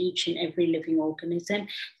connected to each and every living organism.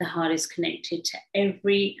 The heart is connected to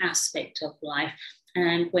every aspect of life.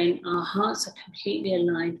 And when our hearts are completely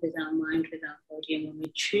aligned with our mind, with our body, and when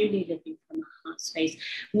we're truly living from a heart space,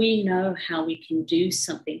 we know how we can do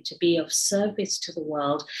something to be of service to the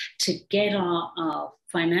world, to get our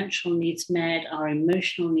financial needs met, our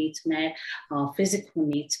emotional needs met, our physical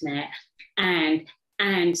needs met,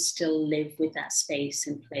 and still live with that space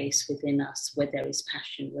and place within us where there is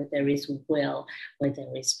passion, where there is will, where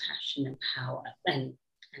there is passion and power and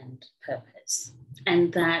purpose.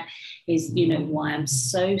 And that is, why I'm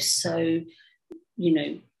so,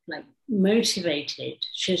 motivated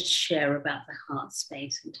to share about the heart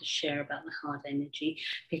space and to share about the heart energy,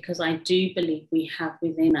 because I do believe we have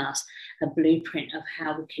within us a blueprint of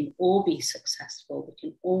how we can all be successful, we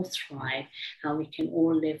can all thrive, how we can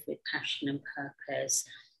all live with passion and purpose.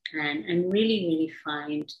 And really, really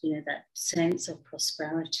find, that sense of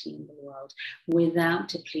prosperity in the world without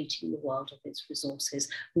depleting the world of its resources,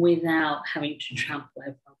 without having to trample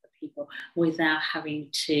over other people, without having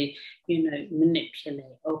to,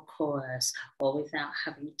 manipulate or coerce, or without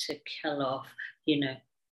having to kill off,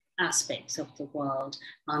 aspects of the world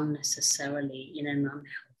unnecessarily in an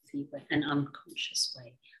unhealthy way, an unconscious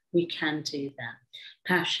way. We can do that.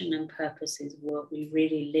 Passion and purpose is what we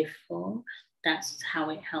really live for. That's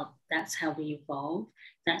how it helps. That's how we evolve.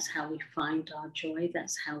 That's how we find our joy.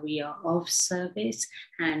 That's how we are of service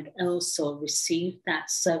and also receive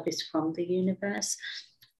that service from the universe.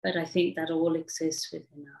 But I think that all exists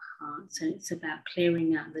within our hearts, and it's about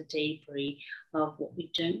clearing out the debris of what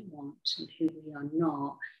we don't want and who we are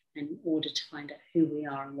not, in order to find out who we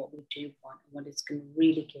are and what we do want and what is going to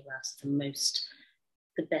really give us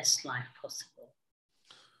the best life possible.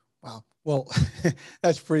 Wow. Well,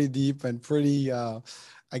 that's pretty deep and pretty, I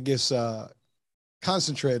guess,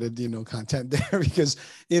 concentrated, content there, because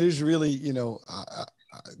it is really,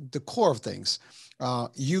 the core of things. I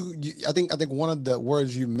think one of the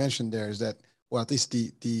words you mentioned there is that, well, at least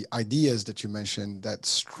the ideas that you mentioned that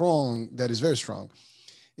is very strong,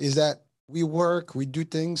 is that we work, we do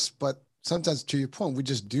things, but sometimes, to your point, we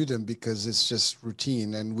just do them because it's just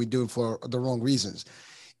routine and we do it for the wrong reasons.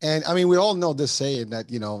 And I mean, we all know this saying that,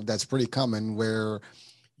 that's pretty common, where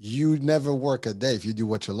you never work a day if you do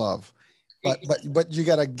what you love. But you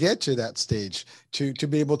got to get to that stage to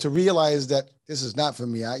be able to realize that this is not for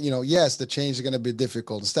me. Yes, the change is going to be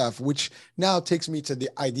difficult and stuff, which now takes me to the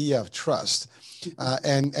idea of trust.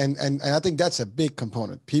 And I think that's a big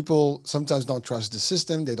component. People sometimes don't trust the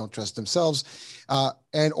system. They don't trust themselves,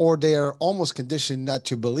 or they are almost conditioned not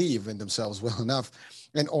to believe in themselves well enough,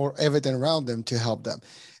 or everything around them to help them.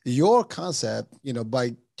 Your concept,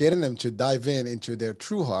 by getting them to dive into their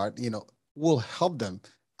true heart, will help them,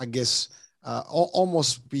 I guess,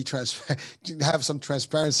 almost be transparent, have some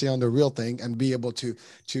transparency on the real thing, and be able to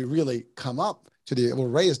really come up to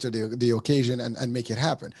raise to the occasion and make it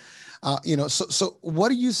happen. So what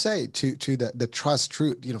do you say to the trust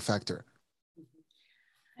truth, factor?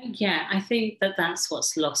 Yeah, I think that's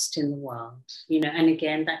what's lost in the world, and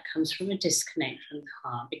again, that comes from a disconnect from the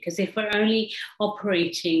heart, because if we're only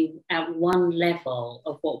operating at one level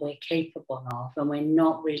of what we're capable of, and we're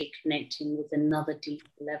not really connecting with another deeper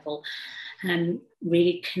level and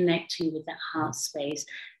really connecting with that heart space,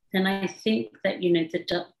 then I think that,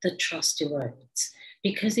 the trust erodes.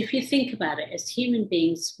 Because if you think about it, as human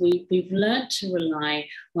beings, we've learned to rely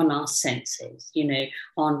on our senses,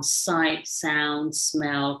 on sight, sound,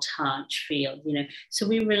 smell, touch, feel, So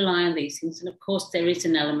we rely on these things. And of course, there is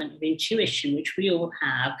an element of intuition, which we all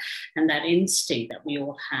have, and that instinct that we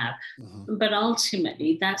all have. Mm-hmm. But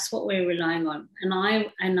ultimately, that's what we're relying on. And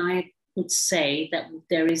I would say that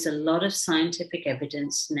there is a lot of scientific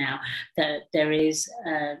evidence now that there is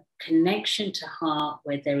a connection to heart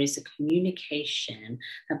where there is a communication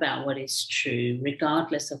about what is true,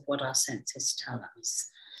 regardless of what our senses tell us.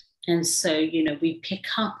 And so, you know, we pick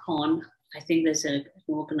up on, I think there's an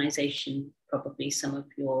organization, probably some of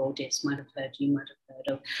your audience might have heard, you might have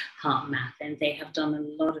heard of Heart Math, and they have done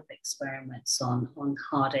a lot of experiments on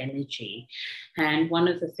heart energy. And one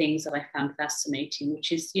of the things that I found fascinating,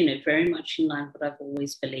 which is, you know, very much in line with what I've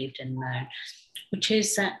always believed and known, which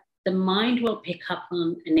is that the mind will pick up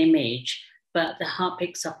on an image, but the heart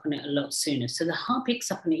picks up on it a lot sooner. So the heart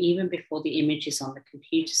picks up on it even before the image is on the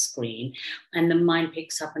computer screen, and the mind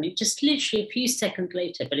picks up on it just literally a few seconds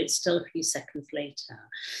later, but it's still a few seconds later.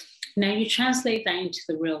 Now you translate that into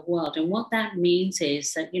the real world, and what that means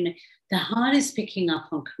is that, you know, the heart is picking up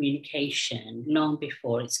on communication long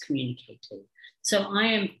before it's communicated. So I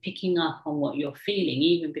am picking up on what you're feeling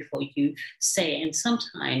even before you say it, and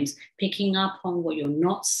sometimes picking up on what you're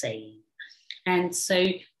not saying. And so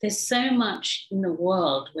there's so much in the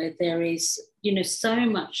world where there is, you know, so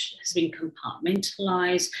much has been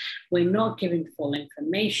compartmentalized. We're not giving full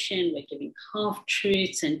information. We're giving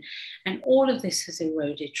half-truths. And all of this has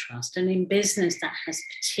eroded trust. And in business, that has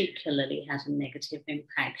particularly had a negative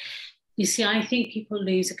impact. You see, I think people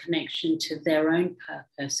lose a connection to their own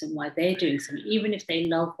purpose and why they're doing something, even if they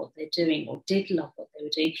love what they're doing or did love what they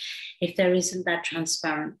were doing, if there isn't that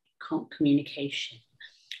transparent communication.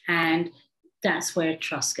 And that's where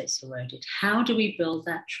trust gets eroded. How do we build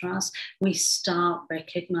that trust? We start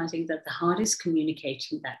recognizing that the heart is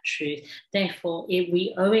communicating that truth. Therefore,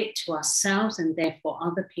 we owe it to ourselves and therefore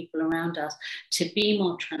other people around us to be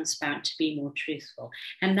more transparent, to be more truthful.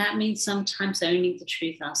 And that means sometimes owning the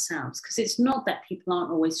truth ourselves, because it's not that people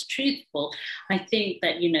aren't always truthful. I think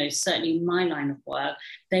that, you know, certainly in my line of work,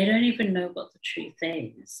 they don't even know what the truth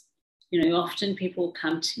is. You know, often people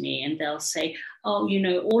come to me and they'll say, oh, you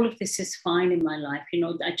know, all of this is fine in my life. You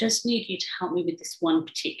know, I just need you to help me with this one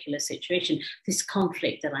particular situation, this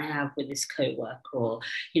conflict that I have with this coworker or,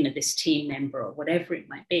 you know, this team member or whatever it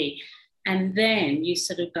might be. And then you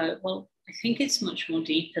sort of go, well, I think it's much more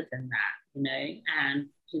deeper than that, you know, and,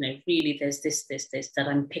 you know, really there's this that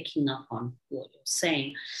I'm picking up on what you're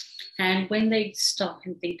saying. And when they stop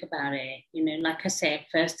and think about it, you know, like I say, at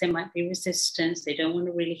first there might be resistance. They don't want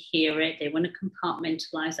to really hear it. They want to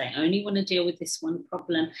compartmentalize. I only want to deal with this one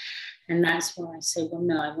problem. And that's why I say, well,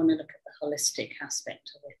 no, I want to look at the holistic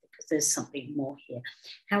aspect of it because there's something more here.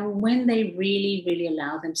 And when they really, really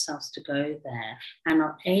allow themselves to go there and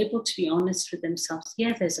are able to be honest with themselves,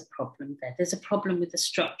 yeah, there's a problem there. There's a problem with the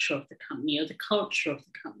structure of the company or the culture of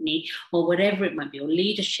the company or whatever it might be, or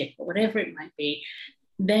leadership or whatever it might be.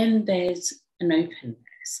 Then there's an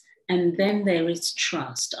openness, and then there is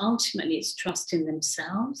trust. Ultimately, it's trust in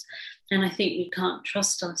themselves. And I think we can't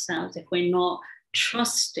trust ourselves if we're not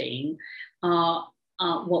trusting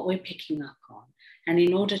what we're picking up on. And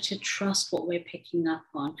in order to trust what we're picking up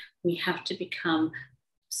on, we have to become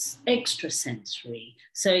extrasensory.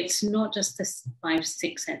 So it's not just the 5,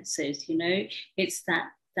 6 senses, you know, it's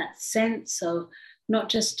that sense of not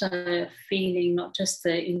just a feeling, not just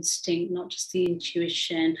the instinct, not just the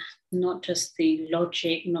intuition, not just the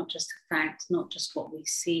logic, not just the facts, not just what we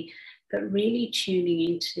see, but really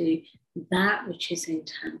tuning into that which is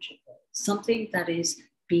intangible, something that is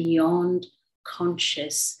beyond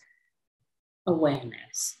conscious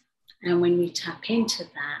awareness. And when we tap into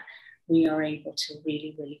that, we are able to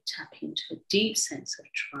really, really tap into a deep sense of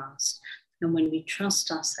trust. And when we trust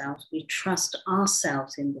ourselves in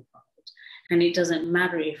the world. And it doesn't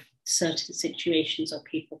matter if certain situations or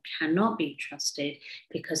people cannot be trusted,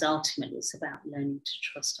 because ultimately it's about learning to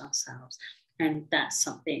trust ourselves. And that's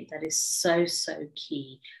something that is so, so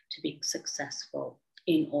key to being successful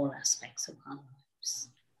in all aspects of our lives.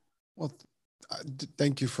 Well,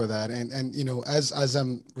 thank you for that. And you know, as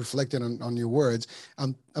I'm reflecting on your words,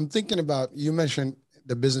 I'm thinking about, you mentioned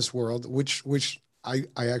the business world, which I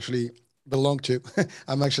actually belong to.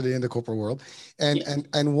 I'm actually in the corporate world.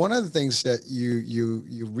 And one of the things that you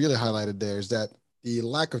really highlighted there is that the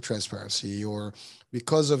lack of transparency, or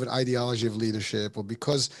because of an ideology of leadership, or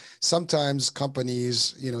because sometimes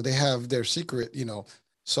companies, you know, they have their secret, you know,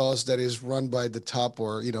 sauce that is run by the top,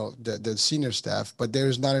 or, you know, the senior staff, but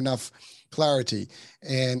there's not enough clarity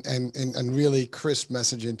and really crisp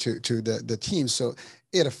messaging to the team. So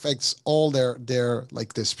it affects all their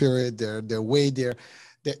like their spirit, their way,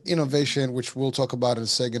 the innovation, which we'll talk about in a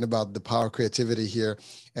second, about the power of creativity here,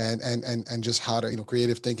 and just how to,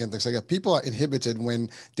 creative thinking, things like that. People are inhibited when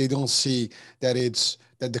they don't see that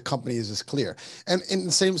that the company is as clear.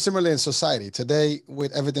 And similarly in society today,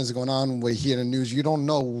 with everything that's going on, we hear in the news, you don't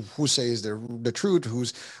know who says the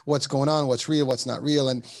truth, what's going on, what's real, what's not real.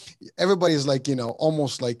 And everybody's like,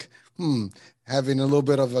 almost like, having a little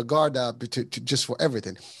bit of a guard up to just for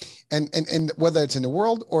everything. And whether it's in the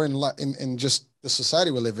world or in just the society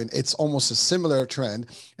we live in, it's almost a similar trend.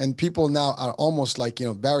 And people now are almost like,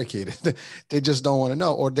 barricaded. They just don't want to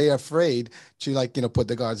know, or they're afraid to put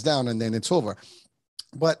the guards down, and then it's over.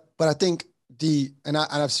 But I think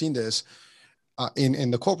I've seen this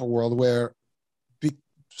in the corporate world, where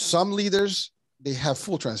some leaders, they have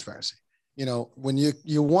full transparency. When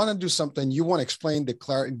you want to do something, you want to explain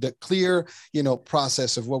the clear,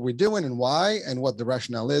 process of what we're doing and why and what the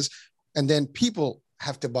rationale is. And then people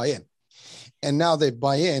have to buy in. And now they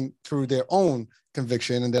buy in through their own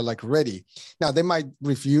conviction, and they're like ready. Now they might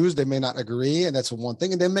refuse, they may not agree, and that's one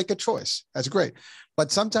thing, and they make a choice. That's great.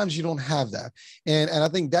 But sometimes you don't have that. And I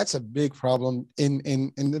think that's a big problem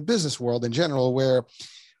in the business world in general, where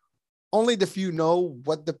only the few know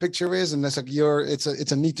what the picture is, and that's like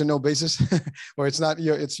it's a need to know basis, or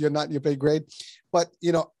you're not your pay grade. But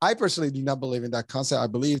I personally do not believe in that concept. I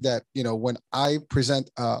believe that when I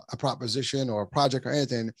present a proposition or a project or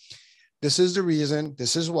anything, this is the reason,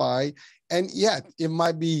 this is why, and yeah, it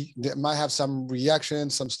might have some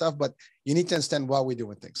reaction, some stuff, but you need to understand why we're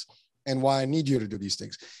doing things and why I need you to do these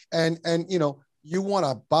things, and you want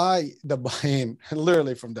to buy the buy-in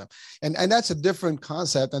literally from them. And that's a different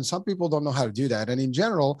concept. And some people don't know how to do that. And in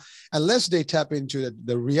general, unless they tap into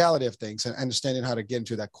the reality of things and understanding how to get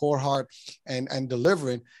into that core heart and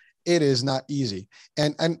delivering, it is not easy.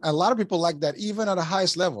 And a lot of people like that, even at the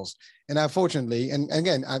highest levels. And unfortunately, and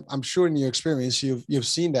again, I'm sure in your experience, you've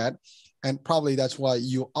seen that. And probably that's why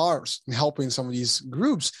you are helping some of these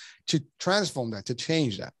groups to transform that, to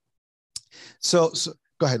change that. So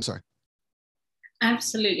go ahead. Sorry.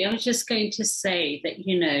 Absolutely. I was just going to say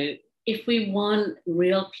that, if we want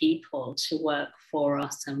real people to work for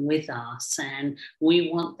us and with us, and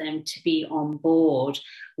we want them to be on board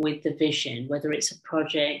with the vision, whether it's a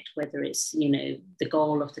project, whether it's, the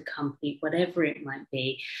goal of the company, whatever it might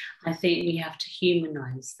be, I think we have to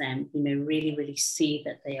humanize them, really, really see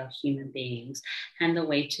that they are human beings. And the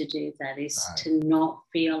way to do that is to not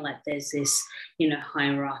feel like there's this,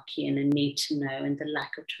 hierarchy and a need to know, and the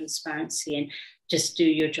lack of transparency, and just do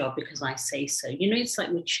your job because I say so. It's like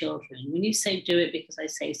with children. When you say do it because I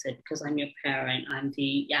say so, because I'm your parent, I'm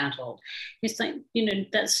the adult, it's like,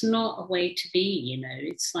 that's not a way to be,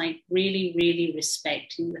 It's like really, really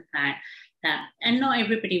respecting the fact that, and not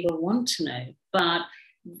everybody will want to know, but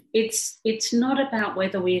it's not about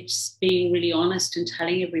whether we're just being really honest and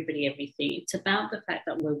telling everybody everything. It's about the fact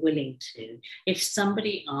that we're willing to. If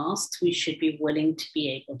somebody asks, we should be willing to be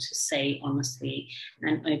able to say honestly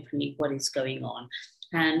and openly what is going on.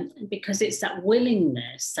 And because it's that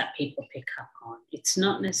willingness that people pick up on. It's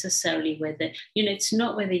not necessarily whether, it's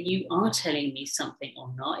not whether you are telling me something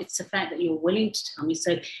or not. It's the fact that you're willing to tell me.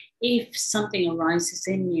 So if something arises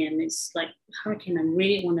in me and it's like, Hurricane, I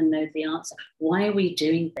really want to know the answer. Why are we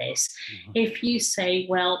doing this? Mm-hmm. If you say,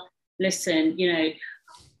 well, listen, I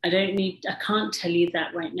can't tell you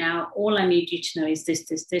that right now. All I need you to know is this,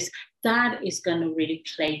 that is going to really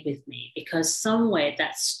play with me, because somewhere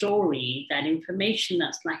that story, that information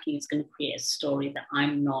that's lacking is going to create a story that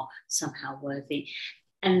I'm not somehow worthy.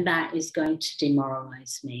 And that is going to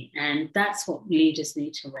demoralize me. And that's what leaders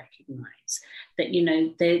need to recognize,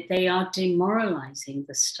 that, they are demoralizing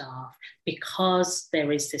the staff because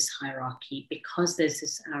there is this hierarchy, because there's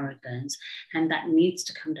this arrogance, and that needs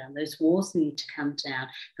to come down. Those walls need to come down,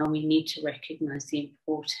 and we need to recognize the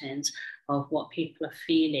importance of what people are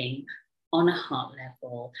feeling on a heart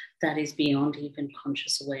level that is beyond even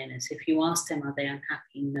conscious awareness. If you ask them, are they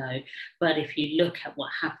unhappy? No. But if you look at what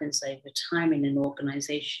happens over time in an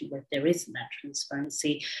organization where there isn't that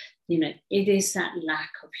transparency, it is that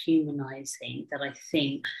lack of humanizing that I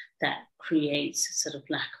think that creates a sort of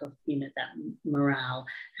lack of, that morale,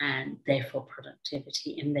 and therefore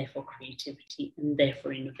productivity, and therefore creativity, and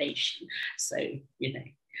therefore innovation. So,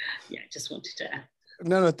 just wanted to add.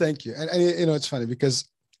 No, thank you. And it's funny because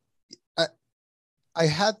I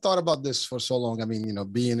had thought about this for so long. I mean,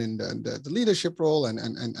 being in the leadership role and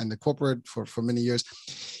the corporate for many years,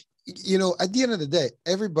 at the end of the day,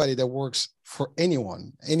 everybody that works for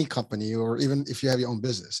anyone, any company, or even if you have your own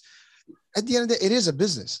business, at the end of the day, it is a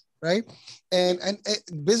business, right? And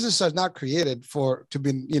businesses are not created to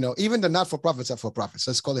be, even the not-for-profits are for profits.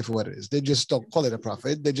 Let's call it for what it is. They just don't call it a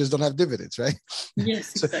profit. They just don't have dividends, right?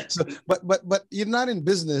 Yes, exactly. But you're not in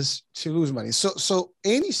business to lose money. So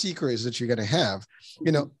any secrets that you're going to have,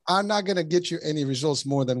 are not going to get you any results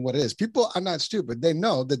more than what it is. People are not stupid. They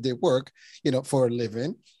know that they work, for a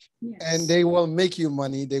living. Yes. And they will make you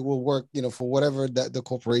money. They will work, for whatever that the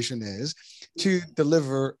corporation is to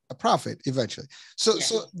deliver a profit eventually. So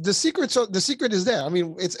the secret is there. I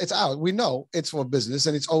mean, it's out. We know it's for business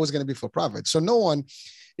and it's always going to be for profit. So no one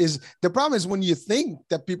the problem is when you think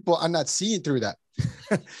that people are not seeing through that,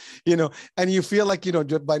 and you feel like,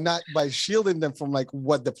 by shielding them from like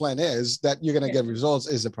what the plan is, that you're going to get results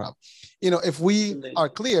is a problem. If we are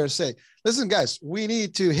clear, say, listen, guys, we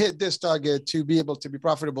need to hit this target to be able to be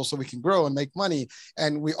profitable so we can grow and make money.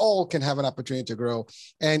 And we all can have an opportunity to grow.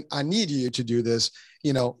 And I need you to do this,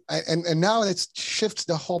 and now it shifts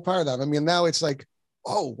the whole paradigm. I mean, now it's like,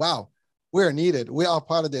 oh, wow. We're needed. We are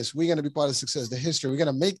part of this. We're going to be part of success, the history. We're going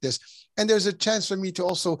to make this. And there's a chance for me to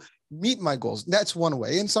also meet my goals. That's one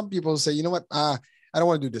way. And some people say, you know what? I don't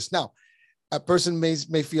want to do this. Now, a person may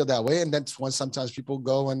feel that way. And that's when sometimes people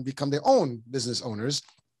go and become their own business owners.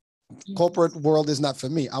 Corporate world is not for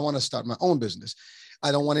me. I want to start my own business.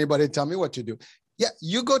 I don't want anybody to tell me what to do. Yeah,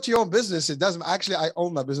 you go to your own business. It doesn't actually, I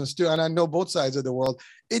own my business too. And I know both sides of the world.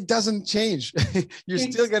 It doesn't change. You're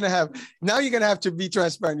still going to have, now you're going to have to be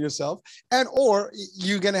transparent yourself, or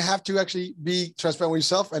you're going to have to actually be transparent with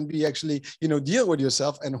yourself and be actually, deal with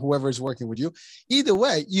yourself and whoever is working with you. Either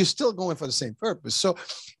way, you're still going for the same purpose. So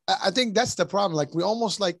I think that's the problem. Like we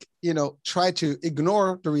almost try to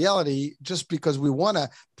ignore the reality just because we want to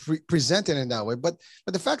present it in that way. But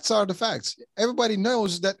the facts are the facts. Everybody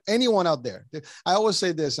knows that anyone out there, I always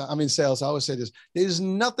say this, I'm in sales. I always say this, there's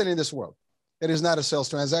nothing in this world. It is not a sales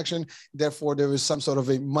transaction. Therefore, there is some sort of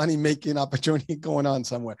a money-making opportunity going on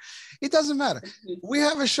somewhere. It doesn't matter. We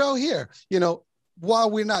have a show here,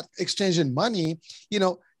 while we're not exchanging money,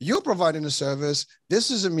 you're providing a service.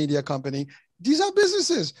 This is a media company. These are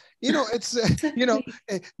businesses. It's,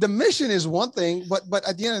 the mission is one thing, but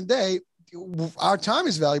at the end of the day, our time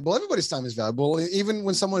is valuable. Everybody's time is valuable. Even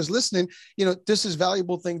when someone is listening, this is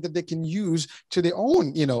valuable thing that they can use to their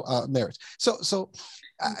own, merits. So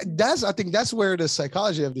I think that's where the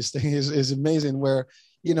psychology of this thing is amazing, where,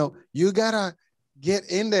 you gotta get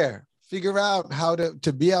in there, figure out how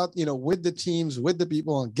to be out, with the teams, with the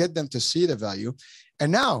people, and get them to see the value.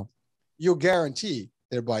 And now you guarantee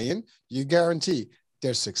their buy-in, you guarantee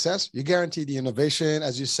their success, you guarantee the innovation,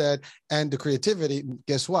 as you said, and the creativity.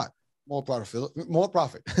 Guess what? More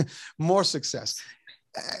profit, more success.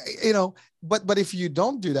 But if you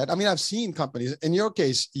don't do that, I mean, I've seen companies, in your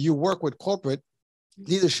case, you work with corporate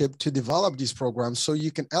leadership to develop these programs so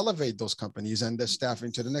you can elevate those companies and their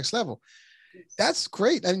staffing to the next level. That's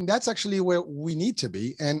great. I mean, that's actually where we need to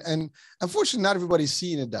be. And unfortunately, not everybody's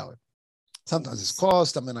seeing it that way. Sometimes it's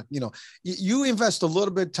cost. I mean, you invest a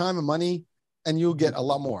little bit of time and money and you'll get a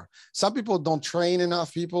lot more. Some people don't train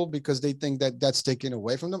enough people because they think that that's taken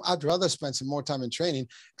away from them. I'd rather spend some more time in training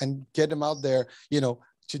and get them out there,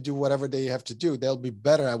 to do whatever they have to do. They'll be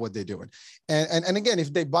better at what they're doing. And again,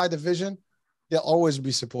 if they buy the vision, they'll always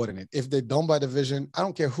be supporting it. If they don't buy the vision, I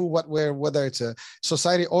don't care who, what, where, whether it's a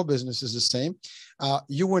society or business is the same.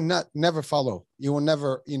 You will never follow. You will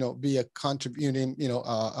never, be a contributing,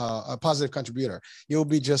 a positive contributor. You'll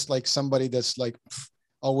be just like somebody that's like,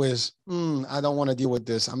 always, I don't want to deal with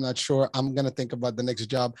this. I'm not sure. I'm going to think about the next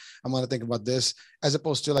job. I'm going to think about this, as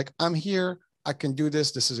opposed to like, I'm here. I can do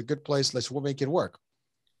this. This is a good place. Let's make it work.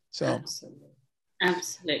 So. Absolutely.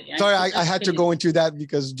 Sorry, I had to go into that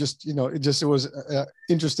because it was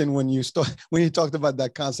interesting when you talked about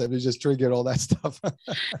that concept. It just triggered all that stuff.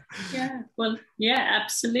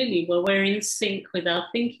 Absolutely. Well, we're in sync with our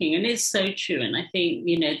thinking, and it's so true. And I think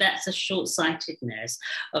that's a short-sightedness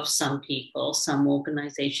of some people, some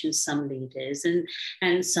organizations, some leaders,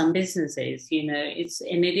 and some businesses.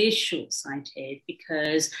 It is short-sighted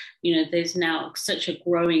because there's now such a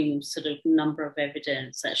growing sort of number of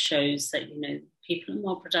evidence that shows that people are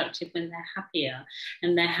more productive when they're happier,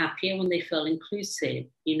 and they're happier when they feel inclusive,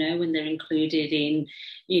 when they're included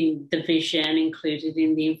in the vision, included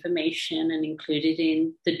in the information, and included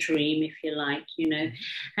in the dream, if you like,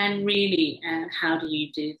 and really, how do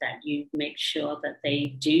you do that? You make sure that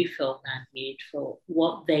they do feel valued for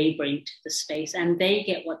what they bring to the space, and they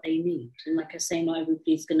get what they need. And like I say, not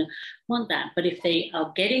everybody's going to want that, but if they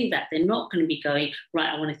are getting that, they're not going to be going, right,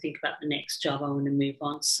 I want to think about the next job, I want to move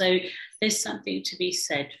on. So there's something to be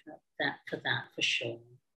said for that for sure.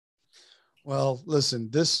 Well, listen,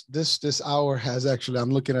 this hour has actually, I'm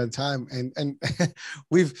looking at the time, and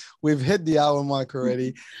we've hit the hour mark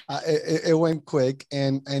already. It went quick,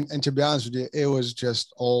 and to be honest with you, it was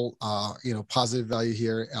just all positive value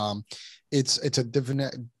here. It's a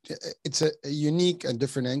different, it's a unique and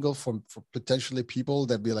different angle for potentially people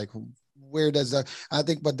that be like, where does that, I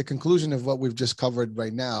think, but the conclusion of what we've just covered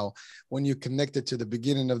right now, when you connect it to the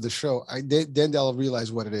beginning of the show, then they'll realize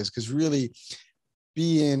what it is, because really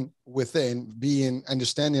being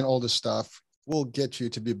understanding all this stuff will get you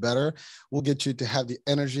to be better, will get you to have the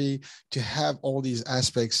energy, to have all these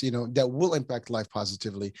aspects, that will impact life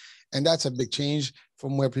positively. And that's a big change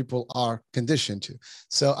from where people are conditioned to.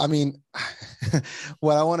 So, I mean,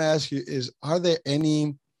 what I want to ask you is, are there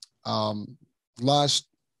any last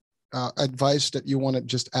advice that you want to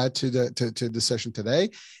just add to the session today?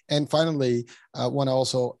 And finally, I want to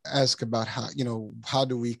also ask about how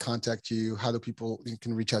do we contact you? How do people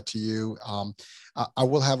can reach out to you? I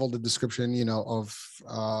will have all the description, of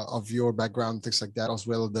your background, things like that, as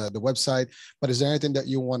well as the website. But is there anything that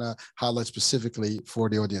you want to highlight specifically for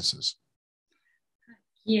the audiences?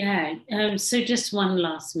 Yeah. So just one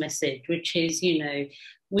last message, which is,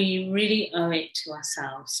 we really owe it to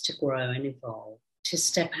ourselves to grow and evolve, to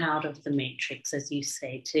step out of the matrix, as you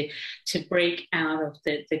say, to break out of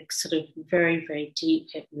the sort of very, very deep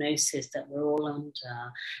hypnosis that we're all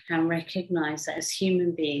under, and recognize that as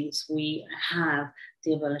human beings, we have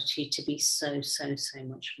the ability to be so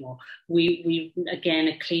much more. We again,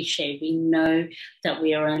 a cliche, we know that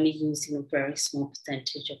we are only using a very small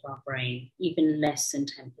percentage of our brain, even less than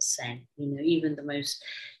 10%. Even the most,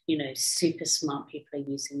 super smart people are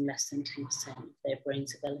using less than 10% of their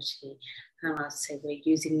brain's ability. And I'd say we're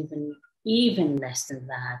using even less than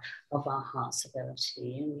that of our heart's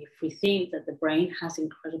ability. And if we think that the brain has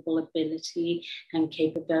incredible ability and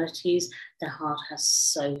capabilities, the heart has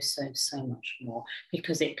so much more,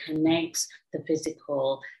 because it connects the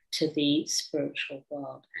physical to the spiritual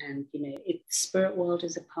world. And, the spirit world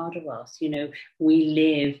is a part of us. We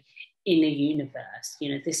live in a universe.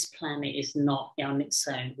 This planet is not on its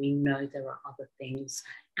own. We know there are other things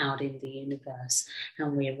out in the universe,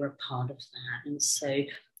 and we are a part of that. And so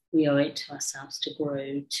we owe it to ourselves to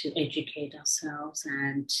grow, to educate ourselves,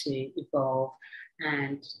 and to evolve,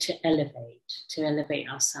 and to elevate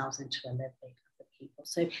ourselves, and to elevate other people.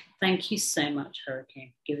 So thank you so much,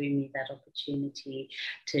 Hurricane, for giving me that opportunity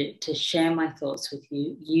to share my thoughts with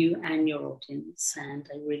you and your audience. And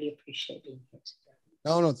I really appreciate being here today.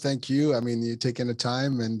 No, thank you. I mean, you're taking the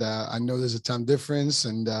time, and I know there's a time difference,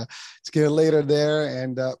 and it's getting later there.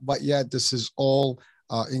 And but yeah, this is all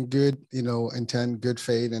in good, intent, good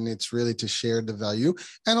faith, and it's really to share the value,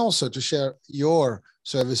 and also to share your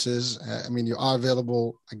services. I mean, you are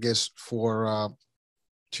available, I guess, for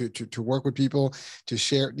to work with people, to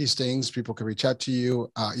share these things. People can reach out to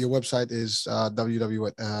you. Your website is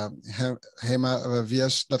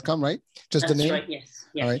www.hemavyas.com, right? Just That's the name? Right, yes.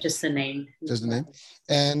 Yeah, right. Just the name. Just the name.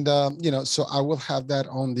 And, so I will have that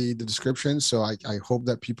on the description. So I hope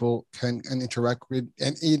that people can interact with,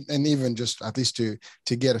 and even just at least to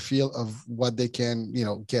get a feel of what they can,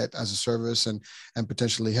 get as a service, and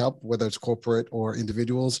potentially help, whether it's corporate or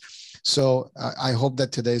individuals. So I hope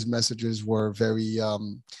that today's messages were very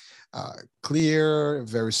clear,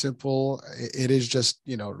 very simple. It is just,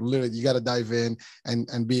 literally, you got to dive in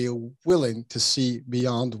and be willing to see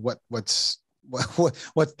beyond what's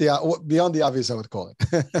beyond the obvious, I would call it.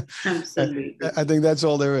 Absolutely. I think that's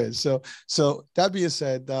all there is. So that being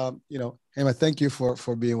said, Hema, thank you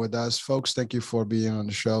for being with us, folks. Thank you for being on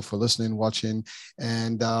the show, for listening, watching,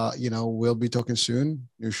 and we'll be talking soon.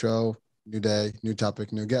 New show, new day, new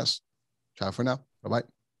topic, new guest. Ciao for now. Bye-bye.